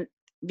then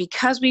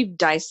because we've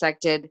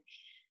dissected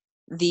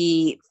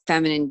the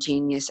feminine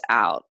genius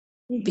out,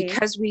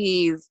 because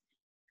we've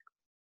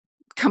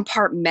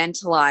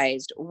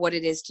compartmentalized what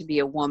it is to be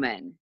a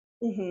woman,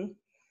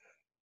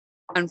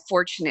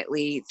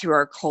 unfortunately, through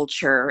our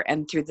culture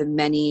and through the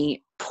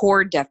many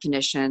poor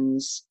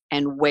definitions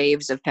and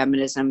waves of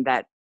feminism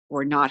that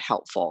were not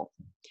helpful,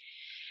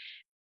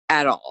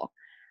 at all.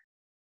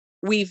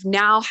 We've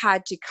now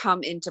had to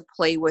come into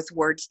play with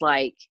words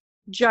like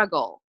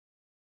juggle,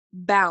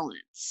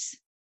 balance.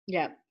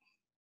 Yeah.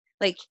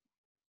 Like,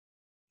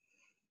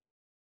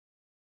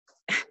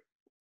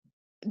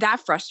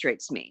 that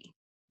frustrates me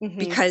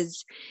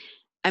because,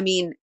 I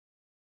mean,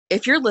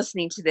 if you're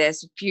listening to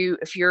this,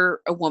 if you're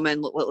a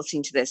woman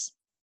listening to this,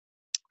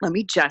 let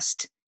me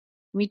just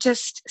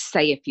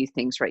say a few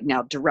things right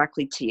now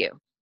directly to you.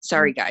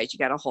 Sorry, guys, you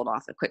got to hold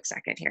off a quick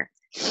second here.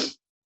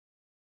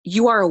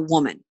 You are a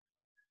woman.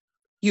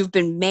 You've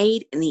been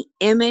made in the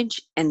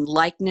image and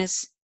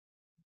likeness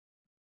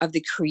of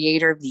the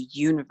creator of the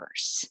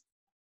universe.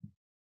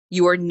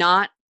 You are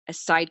not a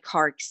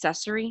sidecar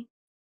accessory.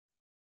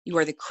 You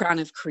are the crown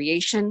of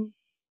creation.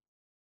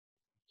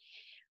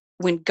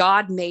 When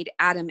God made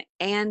Adam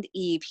and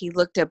Eve, he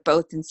looked at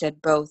both and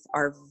said, both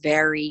are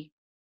very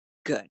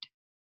good.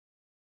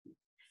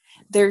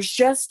 There's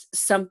just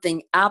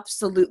something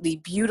absolutely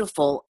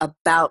beautiful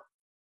about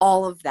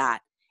all of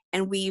that.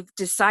 And we've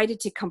decided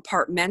to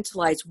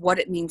compartmentalize what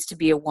it means to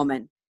be a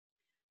woman.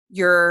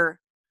 You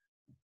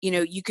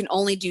can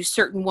only do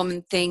certain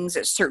woman things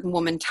at certain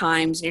woman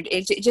times.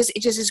 It just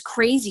is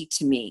crazy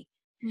to me.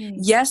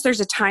 Yes,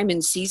 there's a time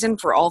and season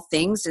for all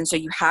things. And so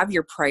you have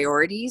your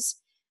priorities.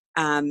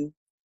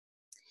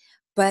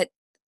 But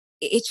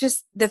it's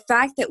just the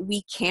fact that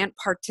we can't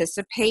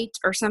participate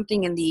or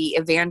something in the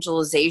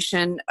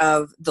evangelization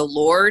of the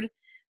Lord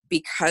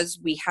because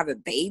we have a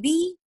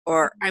baby,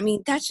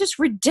 that's just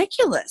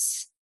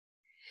ridiculous.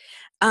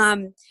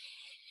 And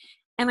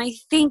I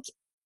think,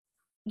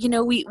 there's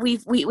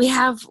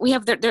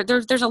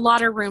a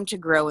lot of room to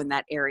grow in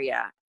that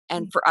area,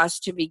 and for us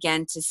to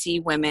begin to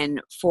see women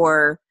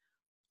for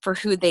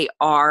who they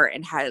are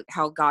and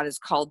how God has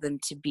called them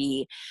to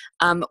be.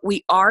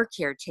 We are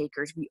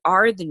caretakers. We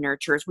are the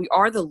nurturers. We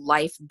are the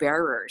life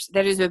bearers.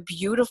 That is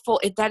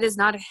that is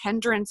not a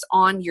hindrance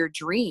on your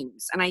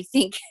dreams. And I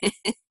think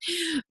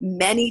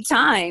many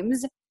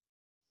times,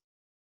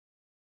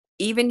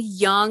 even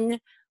young,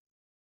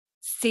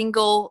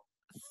 single,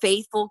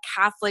 faithful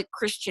Catholic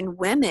Christian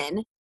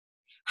women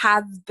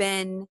have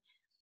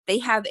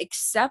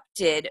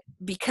accepted,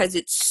 because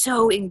it's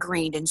so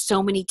ingrained in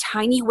so many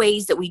tiny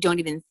ways that we don't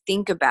even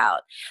think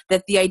about,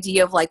 that the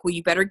idea of like, well,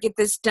 you better get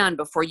this done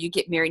before you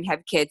get married and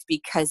have kids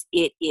because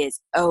it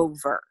is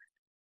over.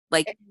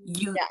 Like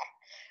you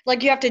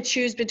have to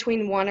choose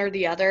between one or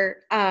the other.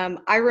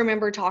 I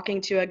remember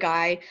talking to a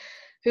guy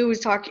who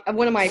was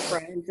one of my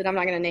friends, and I'm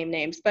not going to name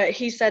names, but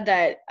he said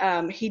that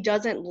he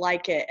doesn't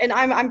like it. And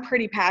I'm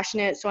pretty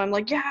passionate. So I'm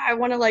like, yeah, I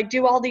want to like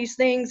do all these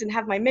things and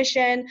have my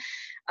mission.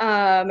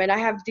 And I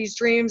have these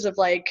dreams of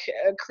like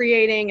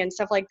creating and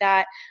stuff like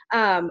that.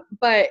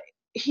 But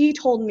he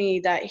told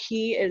me that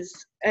he is,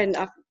 and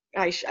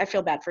I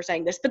feel bad for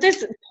saying this, but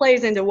this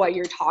plays into what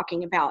you're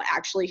talking about.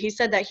 Actually, he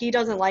said that he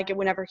doesn't like it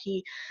whenever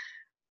he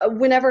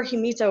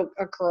meets a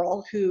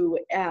girl who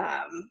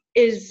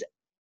is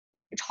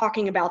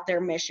talking about their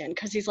mission,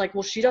 because he's like,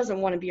 well, she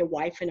doesn't want to be a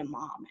wife and a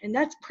mom. And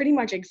that's pretty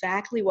much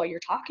exactly what you're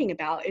talking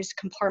about, is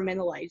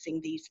compartmentalizing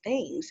these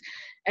things.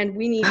 And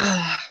we need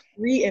to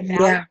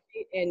reevaluate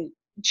and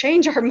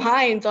change our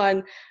minds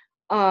on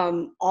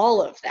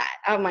all of that.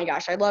 Oh my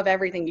gosh, I love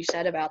everything you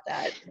said about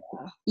that.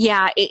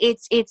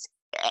 It's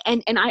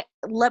and I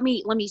let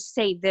me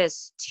say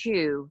this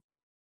too.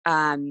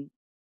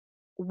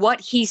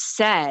 What he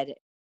said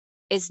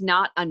is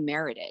not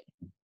unmerited.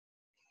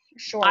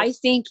 Sure. I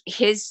think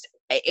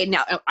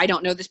now I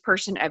don't know this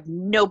person, I have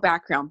no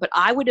background, but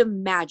I would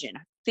imagine,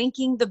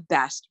 thinking the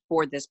best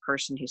for this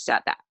person who said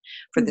that,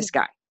 for this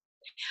guy,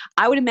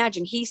 I would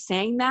imagine he's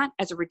saying that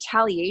as a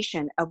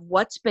retaliation of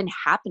what's been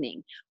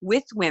happening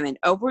with women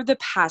over the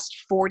past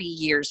 40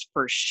 years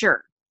for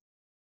sure.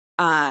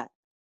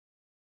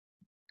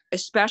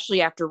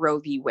 Especially after Roe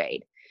v.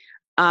 Wade,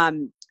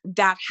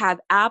 that have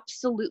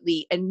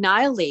absolutely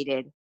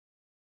annihilated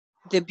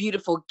the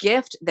beautiful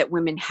gift that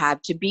women have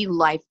to be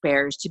life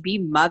bearers, to be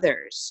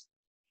mothers,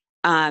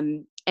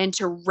 and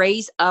to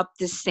raise up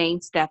the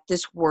saints that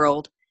this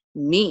world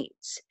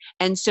needs.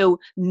 And so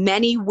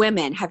many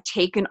women have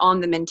taken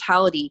on the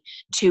mentality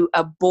to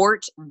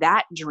abort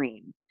that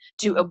dream,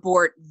 to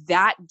abort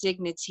that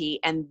dignity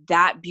and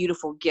that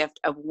beautiful gift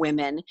of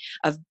women,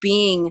 of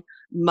being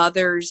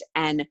mothers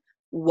and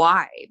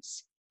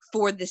wives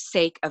for the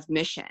sake of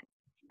mission.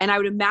 And I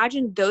would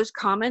imagine those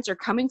comments are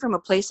coming from a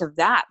place of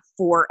that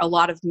for a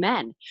lot of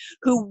men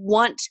who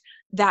want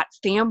that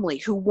family,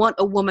 who want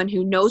a woman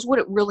who knows what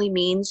it really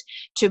means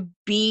to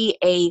be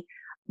a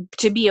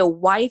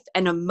wife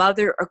and a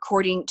mother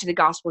according to the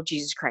gospel of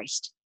Jesus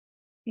Christ.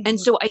 And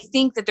so I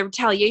think that the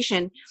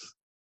retaliation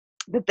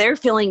that they're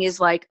feeling is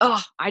like,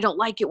 oh, I don't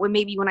like it when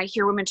I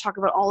hear women talk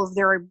about all of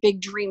their big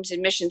dreams and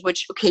missions,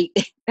 which, okay,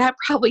 that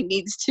probably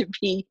needs to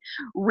be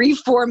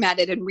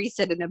reformatted and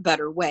reset in a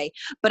better way.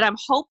 But I'm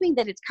hoping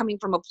that it's coming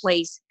from a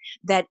place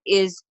that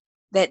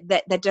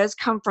does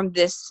come from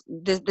this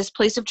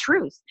place of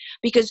truth,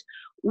 because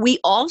we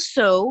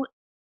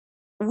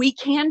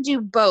can do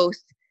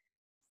both,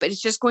 but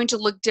it's just going to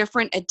look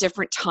different at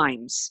different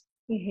times.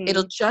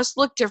 It'll just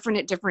look different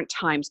at different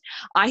times.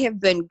 I have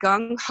been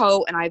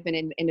gung-ho, and I've been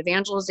in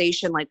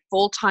evangelization like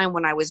full-time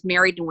when I was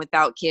married and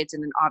without kids,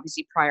 and then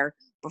obviously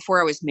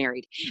before I was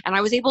married. And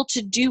I was able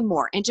to do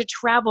more and to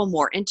travel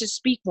more and to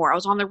speak more. I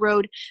was on the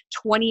road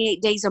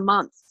 28 days a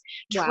month,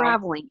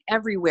 traveling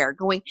everywhere,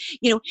 going,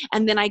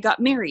 and then I got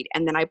married,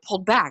 and then I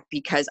pulled back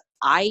because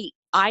I've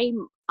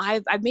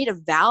made a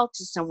vow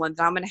to someone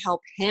that I'm going to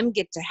help him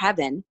get to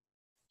heaven,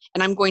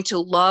 and I'm going to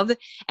love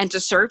and to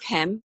serve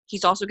him.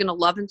 He's also going to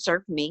love and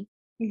serve me.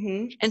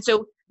 And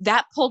so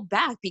that pulled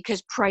back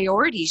because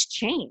priorities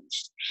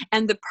changed,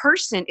 and the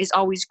person is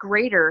always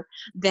greater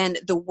than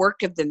the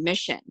work of the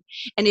mission.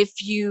 And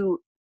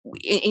you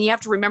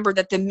have to remember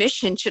that the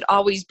mission should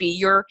always be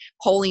your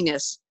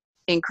holiness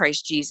in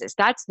Christ Jesus.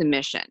 That's the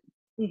mission.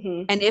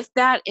 And if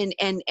that,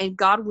 and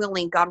God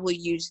willing, God will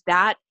use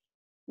that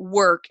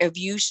work of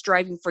you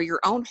striving for your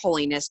own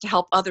holiness to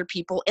help other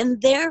people in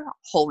their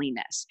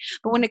holiness.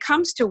 But when it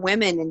comes to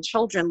women and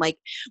children, like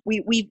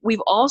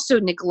we've also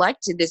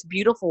neglected this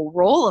beautiful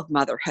role of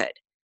motherhood.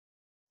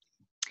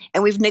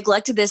 And we've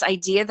neglected this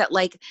idea that,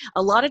 like,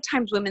 a lot of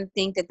times women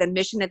think that the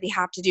mission that they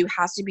have to do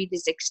has to be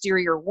this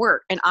exterior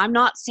work. And I'm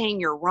not saying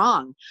you're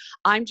wrong.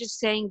 I'm just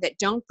saying that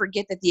don't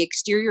forget that the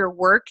exterior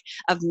work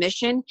of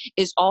mission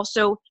is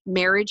also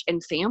marriage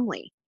and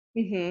family.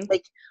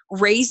 Like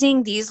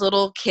raising these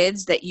little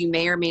kids that you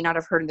may or may not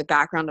have heard in the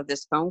background of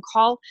this phone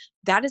call,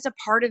 that is a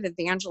part of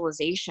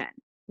evangelization.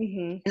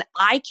 And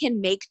I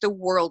can make the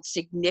world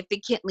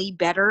significantly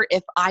better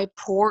if I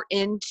pour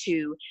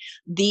into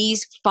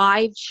these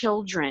 5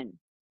 children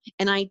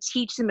and I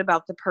teach them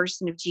about the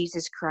person of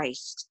Jesus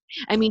Christ.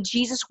 I mean,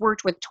 Jesus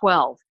worked with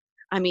 12.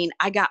 I mean,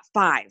 I got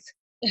 5.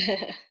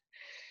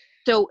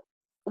 So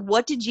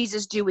what did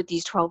Jesus do with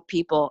these 12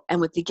 people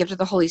and with the gift of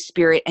the Holy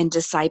Spirit and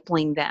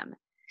discipling them?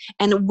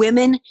 And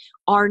women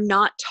are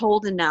not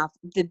told enough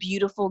the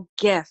beautiful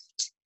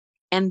gift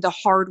and the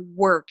hard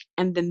work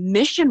and the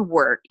mission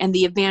work and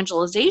the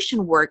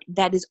evangelization work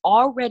that is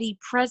already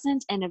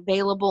present and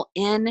available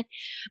in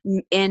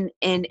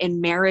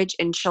marriage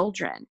and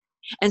children.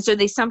 And so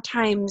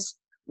sometimes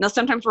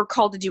we're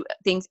called to do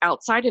things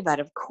outside of that,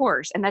 of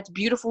course, and that's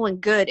beautiful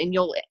and good. And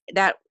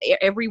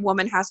every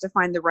woman has to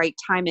find the right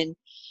time and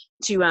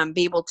to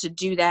be able to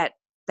do that.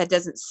 That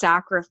doesn't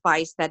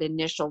sacrifice that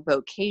initial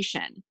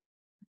vocation.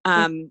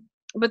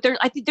 But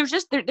I think there's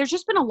just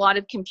been a lot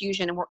of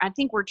confusion, and I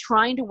think we're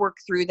trying to work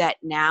through that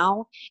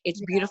now.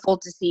 It's beautiful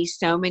to see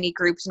so many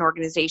groups and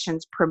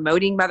organizations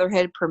promoting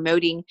motherhood,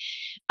 promoting,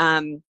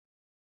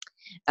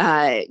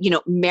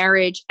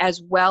 marriage,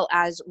 as well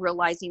as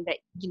realizing that,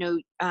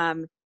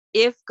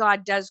 if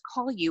God does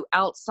call you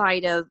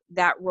outside of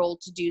that role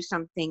to do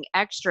something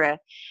extra,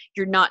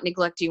 you're not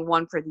neglecting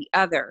one for the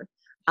other.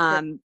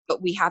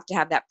 But we have to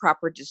have that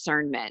proper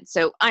discernment.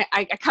 So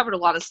I covered a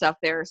lot of stuff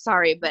there.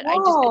 Sorry, but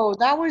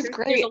that was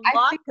great. There's a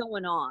lot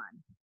going on.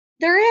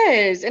 There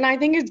is. And I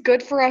think it's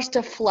good for us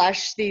to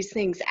flesh these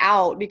things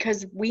out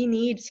because we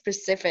need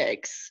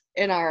specifics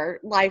in our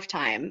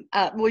lifetime.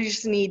 We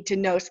just need to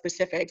know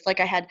specifics.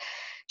 Like I had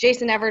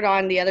Jason Everett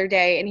on the other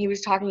day, and he was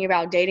talking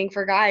about dating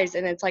for guys,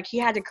 and it's like he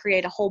had to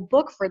create a whole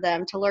book for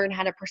them to learn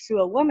how to pursue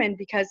a woman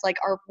because like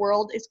our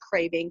world is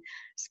craving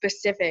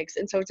specifics,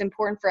 and so it's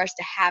important for us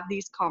to have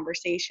these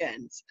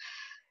conversations.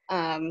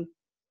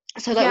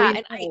 So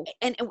that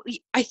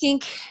I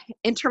think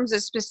in terms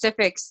of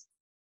specifics,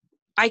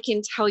 I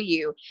can tell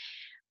you,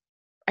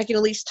 I can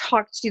at least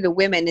talk to the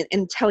women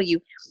and tell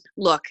you,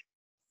 look,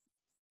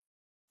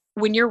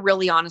 when you're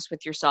really honest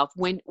with yourself,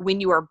 when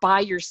you are by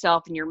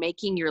yourself and you're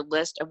making your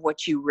list of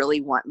what you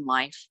really want in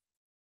life,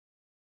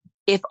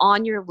 if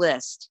on your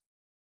list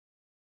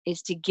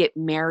is to get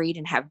married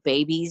and have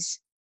babies,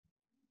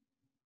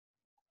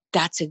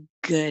 that's a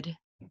good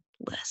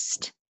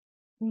list.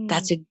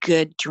 That's a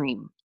good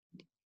dream.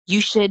 You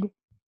should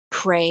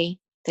pray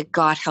that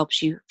God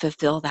helps you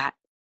fulfill that.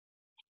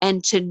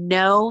 And to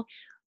know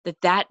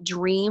that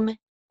dream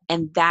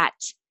and that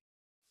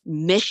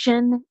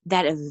mission,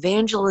 that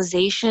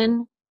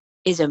evangelization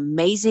is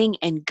amazing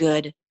and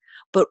good.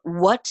 But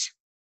where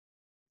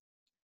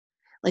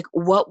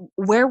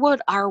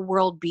would our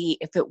world be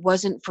if it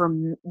wasn't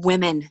for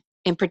women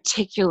in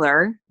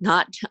particular?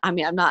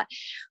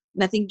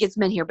 Nothing against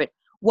men here, but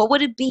what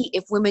would it be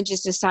if women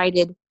just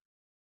decided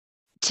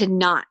to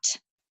not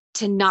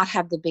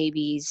have the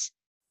babies,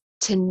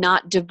 to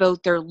not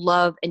devote their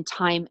love and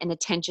time and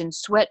attention,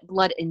 sweat,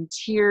 blood, and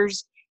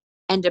tears,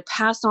 and to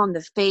pass on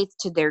the faith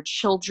to their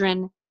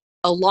children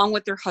along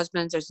with their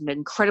husbands? There's an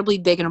incredibly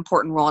big and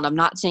important role. And I'm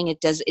not saying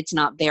it's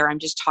not there. I'm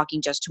just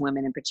talking just to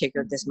women in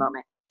particular at this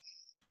moment,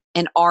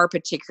 and our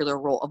particular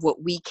role of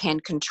what we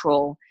can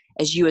control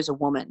as you as a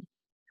woman.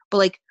 But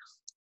like,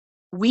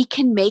 we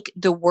can make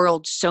the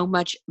world so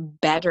much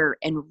better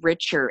and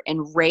richer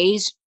and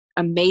raise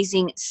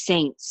amazing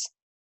saints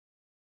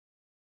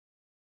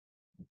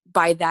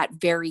by that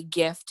very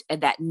gift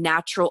and that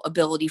natural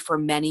ability for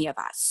many of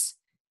us.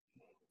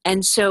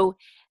 And so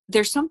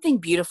there's something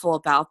beautiful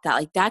about that.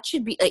 Like that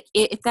should be like,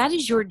 if that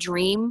is your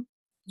dream,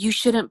 you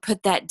shouldn't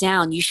put that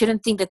down. You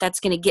shouldn't think that that's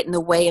going to get in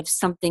the way of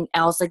something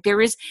else. Like,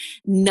 there is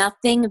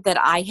nothing that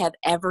I have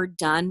ever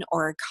done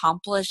or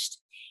accomplished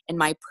in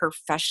my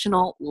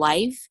professional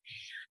life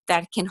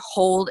that can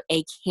hold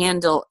a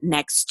candle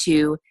next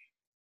to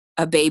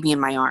a baby in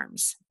my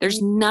arms.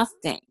 There's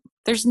nothing.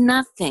 There's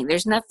nothing.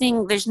 There's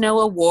nothing. There's no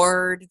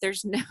award.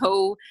 There's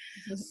no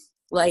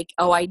like,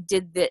 oh, I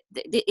did that.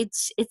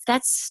 It's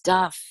that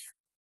stuff.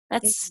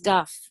 That's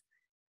stuff.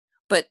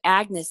 But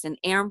Agnes and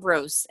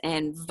Ambrose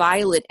and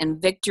Violet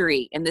and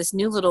Victory and this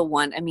new little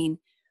one, I mean,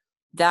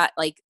 that,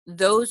 like,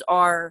 those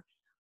are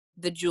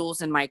the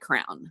jewels in my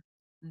crown.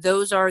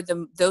 Those are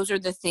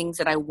the things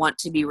that I want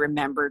to be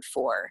remembered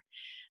for.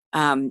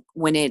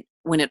 When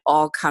it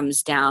all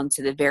comes down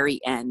to the very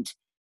end,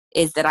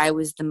 is that I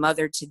was the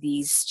mother to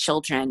these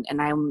children,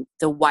 and I'm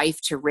the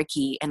wife to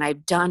Ricky, and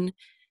I've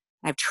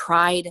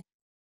tried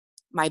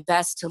my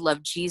best to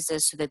love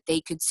Jesus so that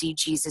they could see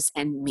Jesus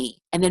in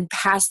me and then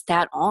pass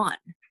that on.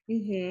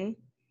 Mm-hmm.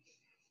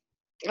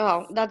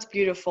 Oh, that's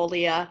beautiful,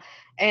 Leah.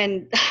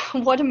 And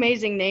what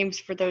amazing names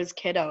for those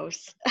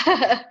kiddos.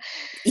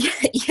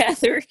 Yeah,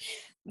 they're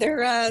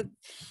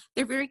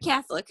very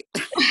Catholic.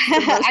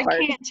 I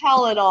can't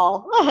tell at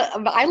all.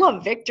 But I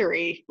love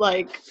Victory.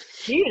 Like,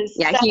 he is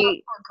set up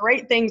for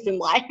great things in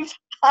life.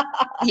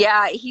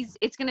 Yeah,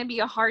 it's going to be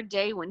a hard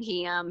day when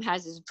he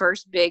has his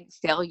first big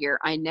failure,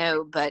 I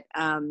know, but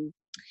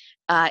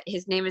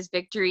his name is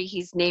Victory.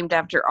 He's named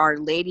after Our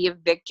Lady of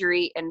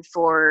Victory and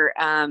for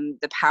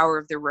the power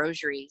of the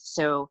Rosary.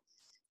 So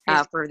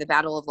for the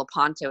Battle of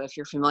Lepanto, if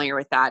you're familiar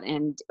with that.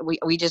 And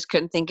we just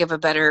couldn't think of a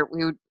better,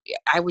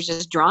 I was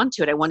just drawn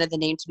to it. I wanted the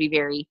name to be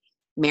very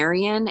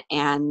Marian,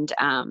 and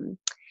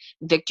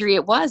Victory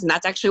it was. And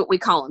that's actually what we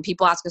call him.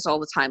 People ask us all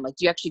the time, like,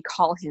 do you actually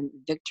call him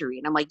Victory?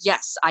 And I'm like,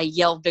 yes, I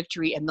yell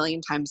Victory a million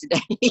times a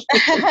day.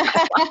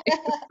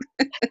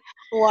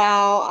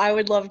 Wow, I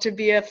would love to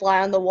be a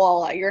fly on the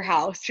wall at your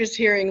house, just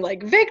hearing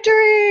like,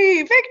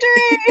 Victory,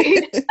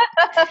 Victory.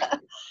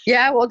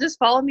 Yeah, well, just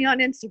follow me on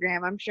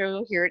Instagram. I'm sure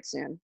you'll hear it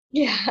soon.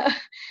 Yeah.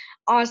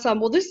 Awesome.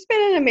 Well, this has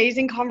been an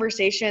amazing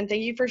conversation.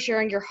 Thank you for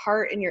sharing your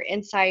heart and your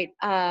insight.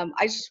 I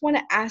just want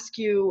to ask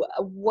you,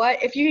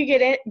 if you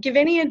could give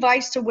any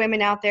advice to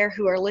women out there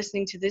who are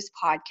listening to this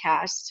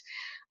podcast.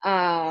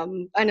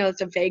 I know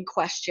it's a vague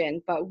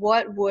question, but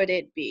what would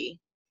it be?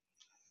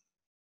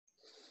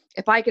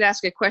 If I could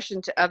ask a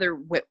question to other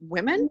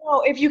women?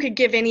 No, if you could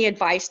give any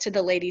advice to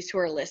the ladies who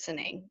are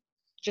listening,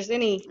 just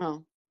any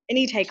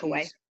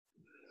takeaway.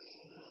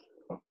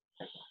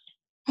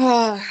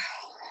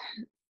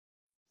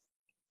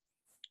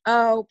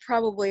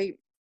 Probably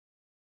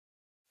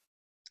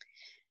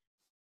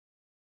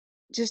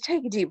just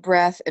take a deep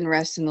breath and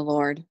rest in the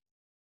Lord.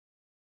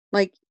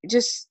 Like,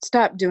 just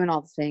stop doing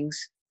all the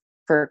things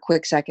for a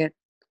quick second.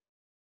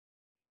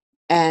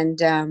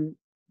 And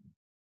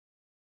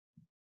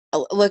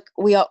look,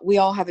 we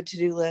all have a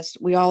to-do list.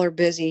 We all are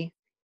busy.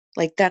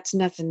 Like, that's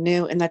nothing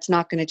new, and that's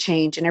not going to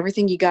change. And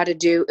everything you got to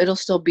do, it'll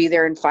still be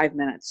there in 5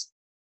 minutes.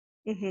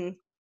 Mm-hmm.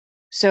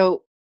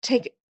 So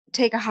take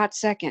a hot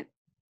second.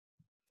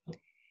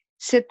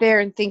 Sit there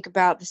and think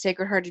about the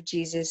Sacred Heart of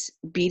Jesus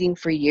beating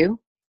for you,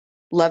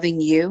 loving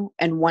you,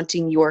 and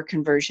wanting your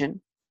conversion.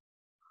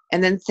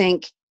 And then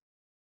think,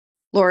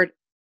 Lord,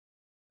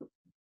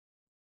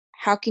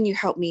 how can you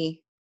help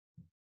me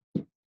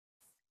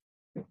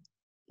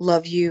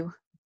love you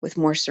with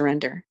more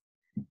surrender,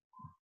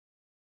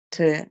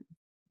 to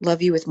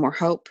love you with more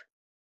hope,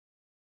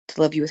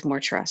 to love you with more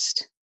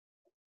trust?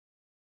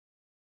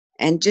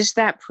 And just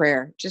that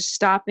prayer, just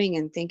stopping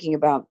and thinking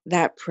about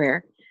that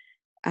prayer,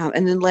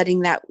 and then letting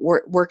that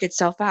work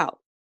itself out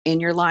in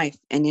your life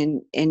and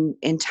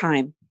in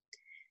time.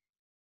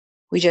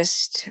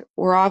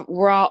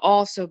 We're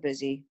all so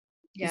busy.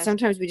 Yes. And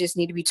sometimes we just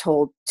need to be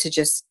told to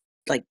just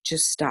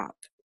stop,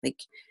 like,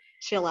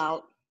 chill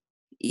out.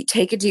 You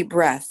take a deep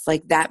breath.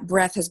 Like, that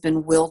breath has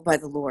been willed by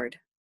the Lord.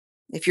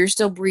 If you're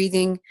still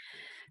breathing,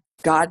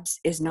 God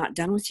is not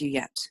done with you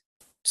yet.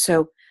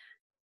 So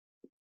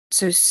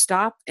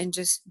stop and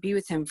just be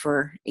with him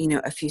for,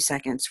 a few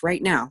seconds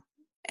right now,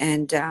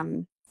 and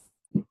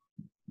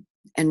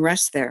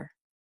rest there.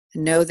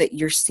 And know that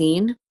you're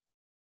seen,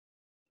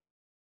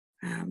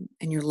 and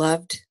you're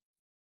loved.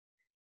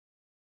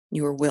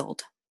 You are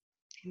willed.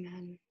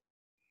 Amen.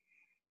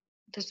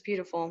 That's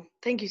beautiful.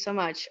 Thank you so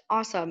much.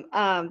 Awesome.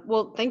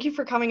 Well, thank you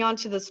for coming on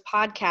to this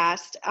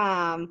podcast.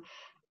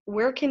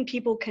 Where can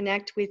people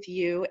connect with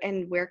you,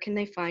 and where can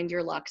they find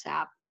your Lux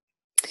app?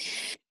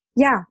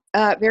 Yeah,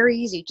 very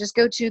easy. Just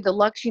go to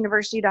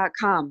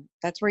theluxuniversity.com.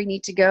 That's where you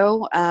need to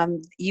go.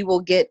 You will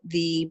get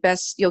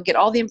you'll get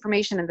all the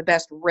information and the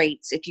best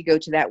rates if you go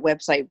to that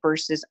website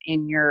versus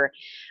in your,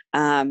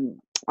 on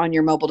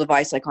your mobile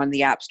device, like on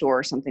the App Store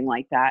or something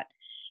like that.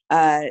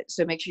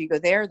 So make sure you go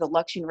there.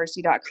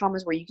 Theluxuniversity.com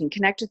is where you can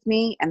connect with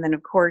me. And then,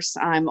 of course,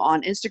 I'm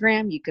on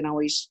Instagram. You can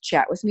always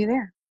chat with me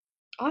there.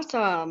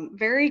 Awesome.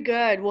 Very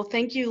good. Well,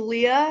 thank you,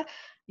 Leah.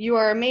 You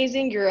are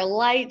amazing. You're a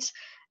light.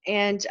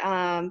 And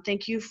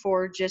thank you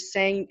for just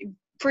saying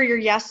for your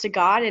yes to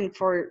God and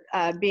for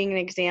being an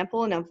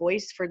example and a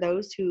voice for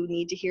those who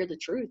need to hear the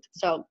truth.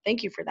 So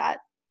thank you for that.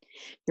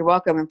 You're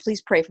welcome. And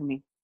please pray for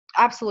me.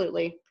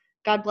 Absolutely.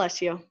 God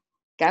bless you.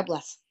 God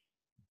bless.